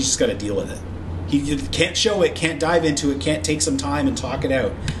got to deal with it. He can't show it, can't dive into it, can't take some time and talk it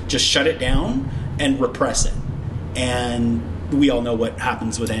out. Just shut it down and repress it. And we all know what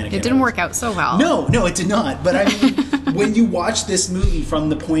happens with Anakin. It didn't work out so well. No, it did not. But I mean, when you watch this movie from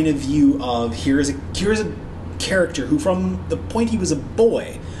the point of view of here's a character who, from the point he was a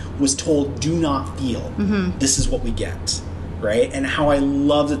boy, was told, do not feel. This is what we get. Right? And how I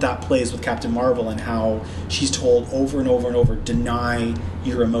love that plays with Captain Marvel and how she's told over and over and over, deny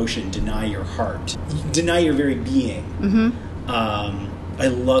your emotion, deny your heart, deny your very being. I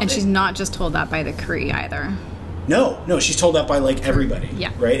love it. And she's not just told that by the Kree either. No, she's told that by like everybody,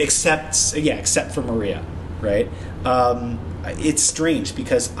 Yeah. right? Except for Maria, right? It's strange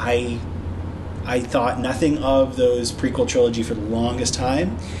because I thought nothing of those prequel trilogy for the longest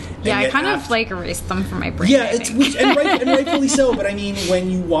time. Yeah, I kind of like erased them from my brain. Yeah, I and rightfully so. But I mean, when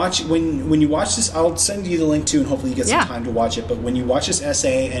you watch this, I'll send you the link too, and hopefully you get some time to watch it. But when you watch this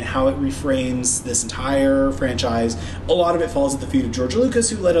essay and how it reframes this entire franchise, a lot of it falls at the feet of George Lucas,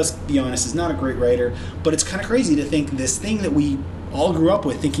 who, let us be honest, is not a great writer. But it's kind of crazy to think this thing that we all grew up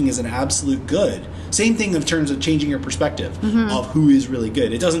with thinking is an absolute good. Same thing in terms of changing your perspective of who is really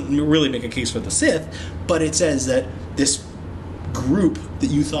good. It doesn't really make a case for the Sith, but it says that this group that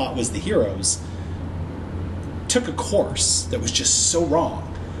you thought was the heroes took a course that was just so wrong,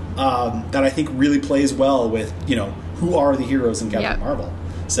 that I think really plays well with, you know, who are the heroes in Captain Marvel.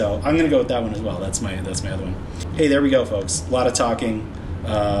 So I'm going to go with that one as well. That's my other one. Hey, there we go, folks. A lot of talking.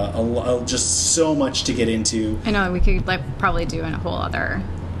 Just so much to get into. know we could probably do a whole other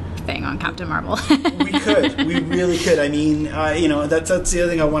thing on Captain Marvel. We really could. I mean, that's the other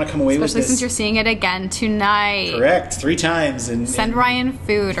thing I want to come away with. Especially since you're seeing it again tonight. Correct, 3 times. And send Ryan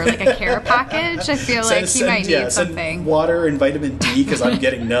food or like a care package. I feel like he might need something. Send water and vitamin D because I'm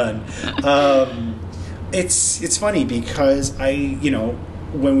getting none. It's funny because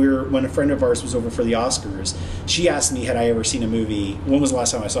when a friend of ours was over for the Oscars, she asked me, had I ever seen a movie? When was the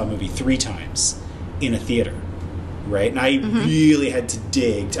last time I saw a movie 3 times in a theater? Right, and I really had to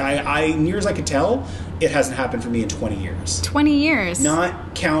dig. I near as I could tell, it hasn't happened for me in 20 years. 20 years.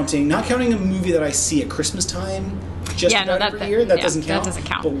 Not counting a movie that I see at Christmas time. Every year. That doesn't count. That doesn't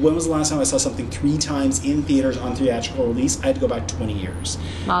count. But when was the last time I saw something 3 times in theaters on theatrical release? I had to go back 20 years.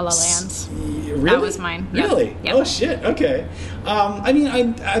 La La Land. Really? That was mine. Yep. Really? Yep. Oh shit. Okay. I mean,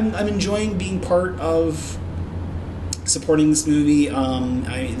 I'm enjoying being part of supporting this movie.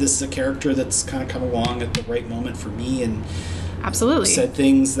 This is a character that's kind of come along at the right moment for me and absolutely said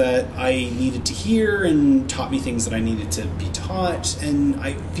things that I needed to hear and taught me things that I needed to be taught. And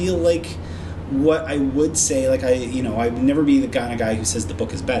I feel like what I would say, like I would never be the kind of guy who says the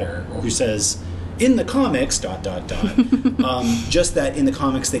book is better or who says in the comics ... just that in the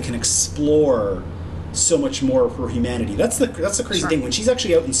comics they can explore so much more of her humanity. That's the crazy thing. When she's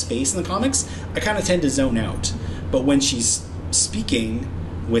actually out in space in the comics, I kind of tend to zone out. But when she's speaking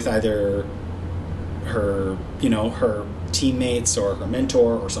with either her teammates or her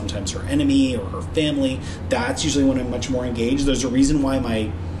mentor or sometimes her enemy or her family, that's usually when I'm much more engaged. There's a reason why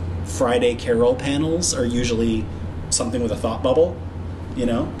my Friday Carol panels are usually something with a thought bubble,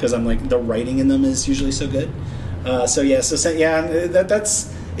 because I'm like, the writing in them is usually so good. That's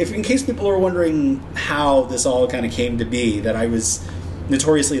if in case people are wondering how this all kind of came to be, that I was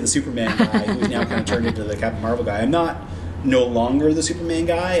notoriously the Superman guy who's now kind of turned into the Captain Marvel guy. I'm not no longer the Superman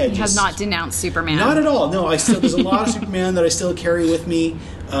guy. He has not denounced Superman. Not at all. No, there's a lot of Superman that I still carry with me.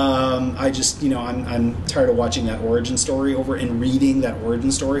 I just, I'm tired of watching that origin story over and reading that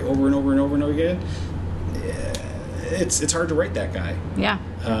origin story over and over and over and over again. It's hard to write that guy. Yeah.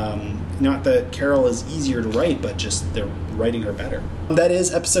 Not that Carol is easier to write, but just they're writing her better. That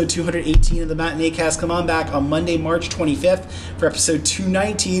is episode 218 of the Matinee Cast. Come on back on Monday, March 25th for episode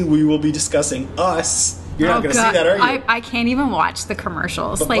 219. We will be discussing Us. You're not going to see that, are you? I can't even watch the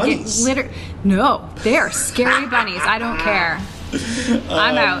commercials. But like bunnies. No, they're scary bunnies. I don't care.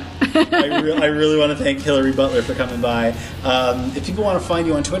 I'm out. I really want to thank Hillary Butler for coming by. If people want to find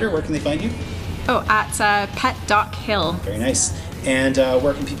you on Twitter, where can they find you? Oh, at pet.hill. Very nice. And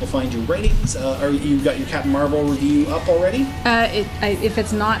where can people find your writings? You got your Captain Marvel review up already? If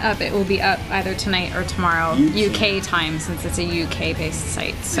it's not up, it will be up either tonight or tomorrow, UK time, since it's a UK-based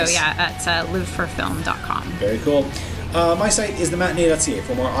site. So Yes. yeah, at liveforfilm.com. Very cool. My site is thematinee.ca.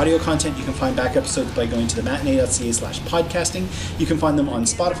 For more audio content, you can find back episodes by going to thematinee.ca/podcasting. You can find them on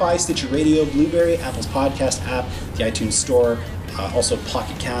Spotify, Stitcher Radio, Blueberry, Apple's podcast app, the iTunes Store, also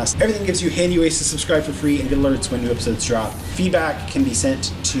Pocket Cast. Everything gives you handy ways to subscribe for free and get alerts when new episodes drop. Feedback can be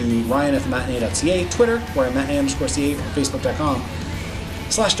sent to Ryan at thematinee.ca, Twitter, where I'm matinee_ca, or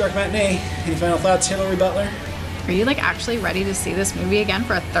Facebook.com/darkmatinee. Any final thoughts, Hillary Butler? Are you actually ready to see this movie again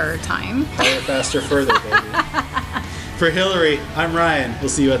for a third time? Higher, faster, further, baby. For Hillary, I'm Ryan. We'll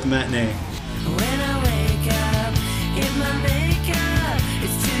see you at the matinee.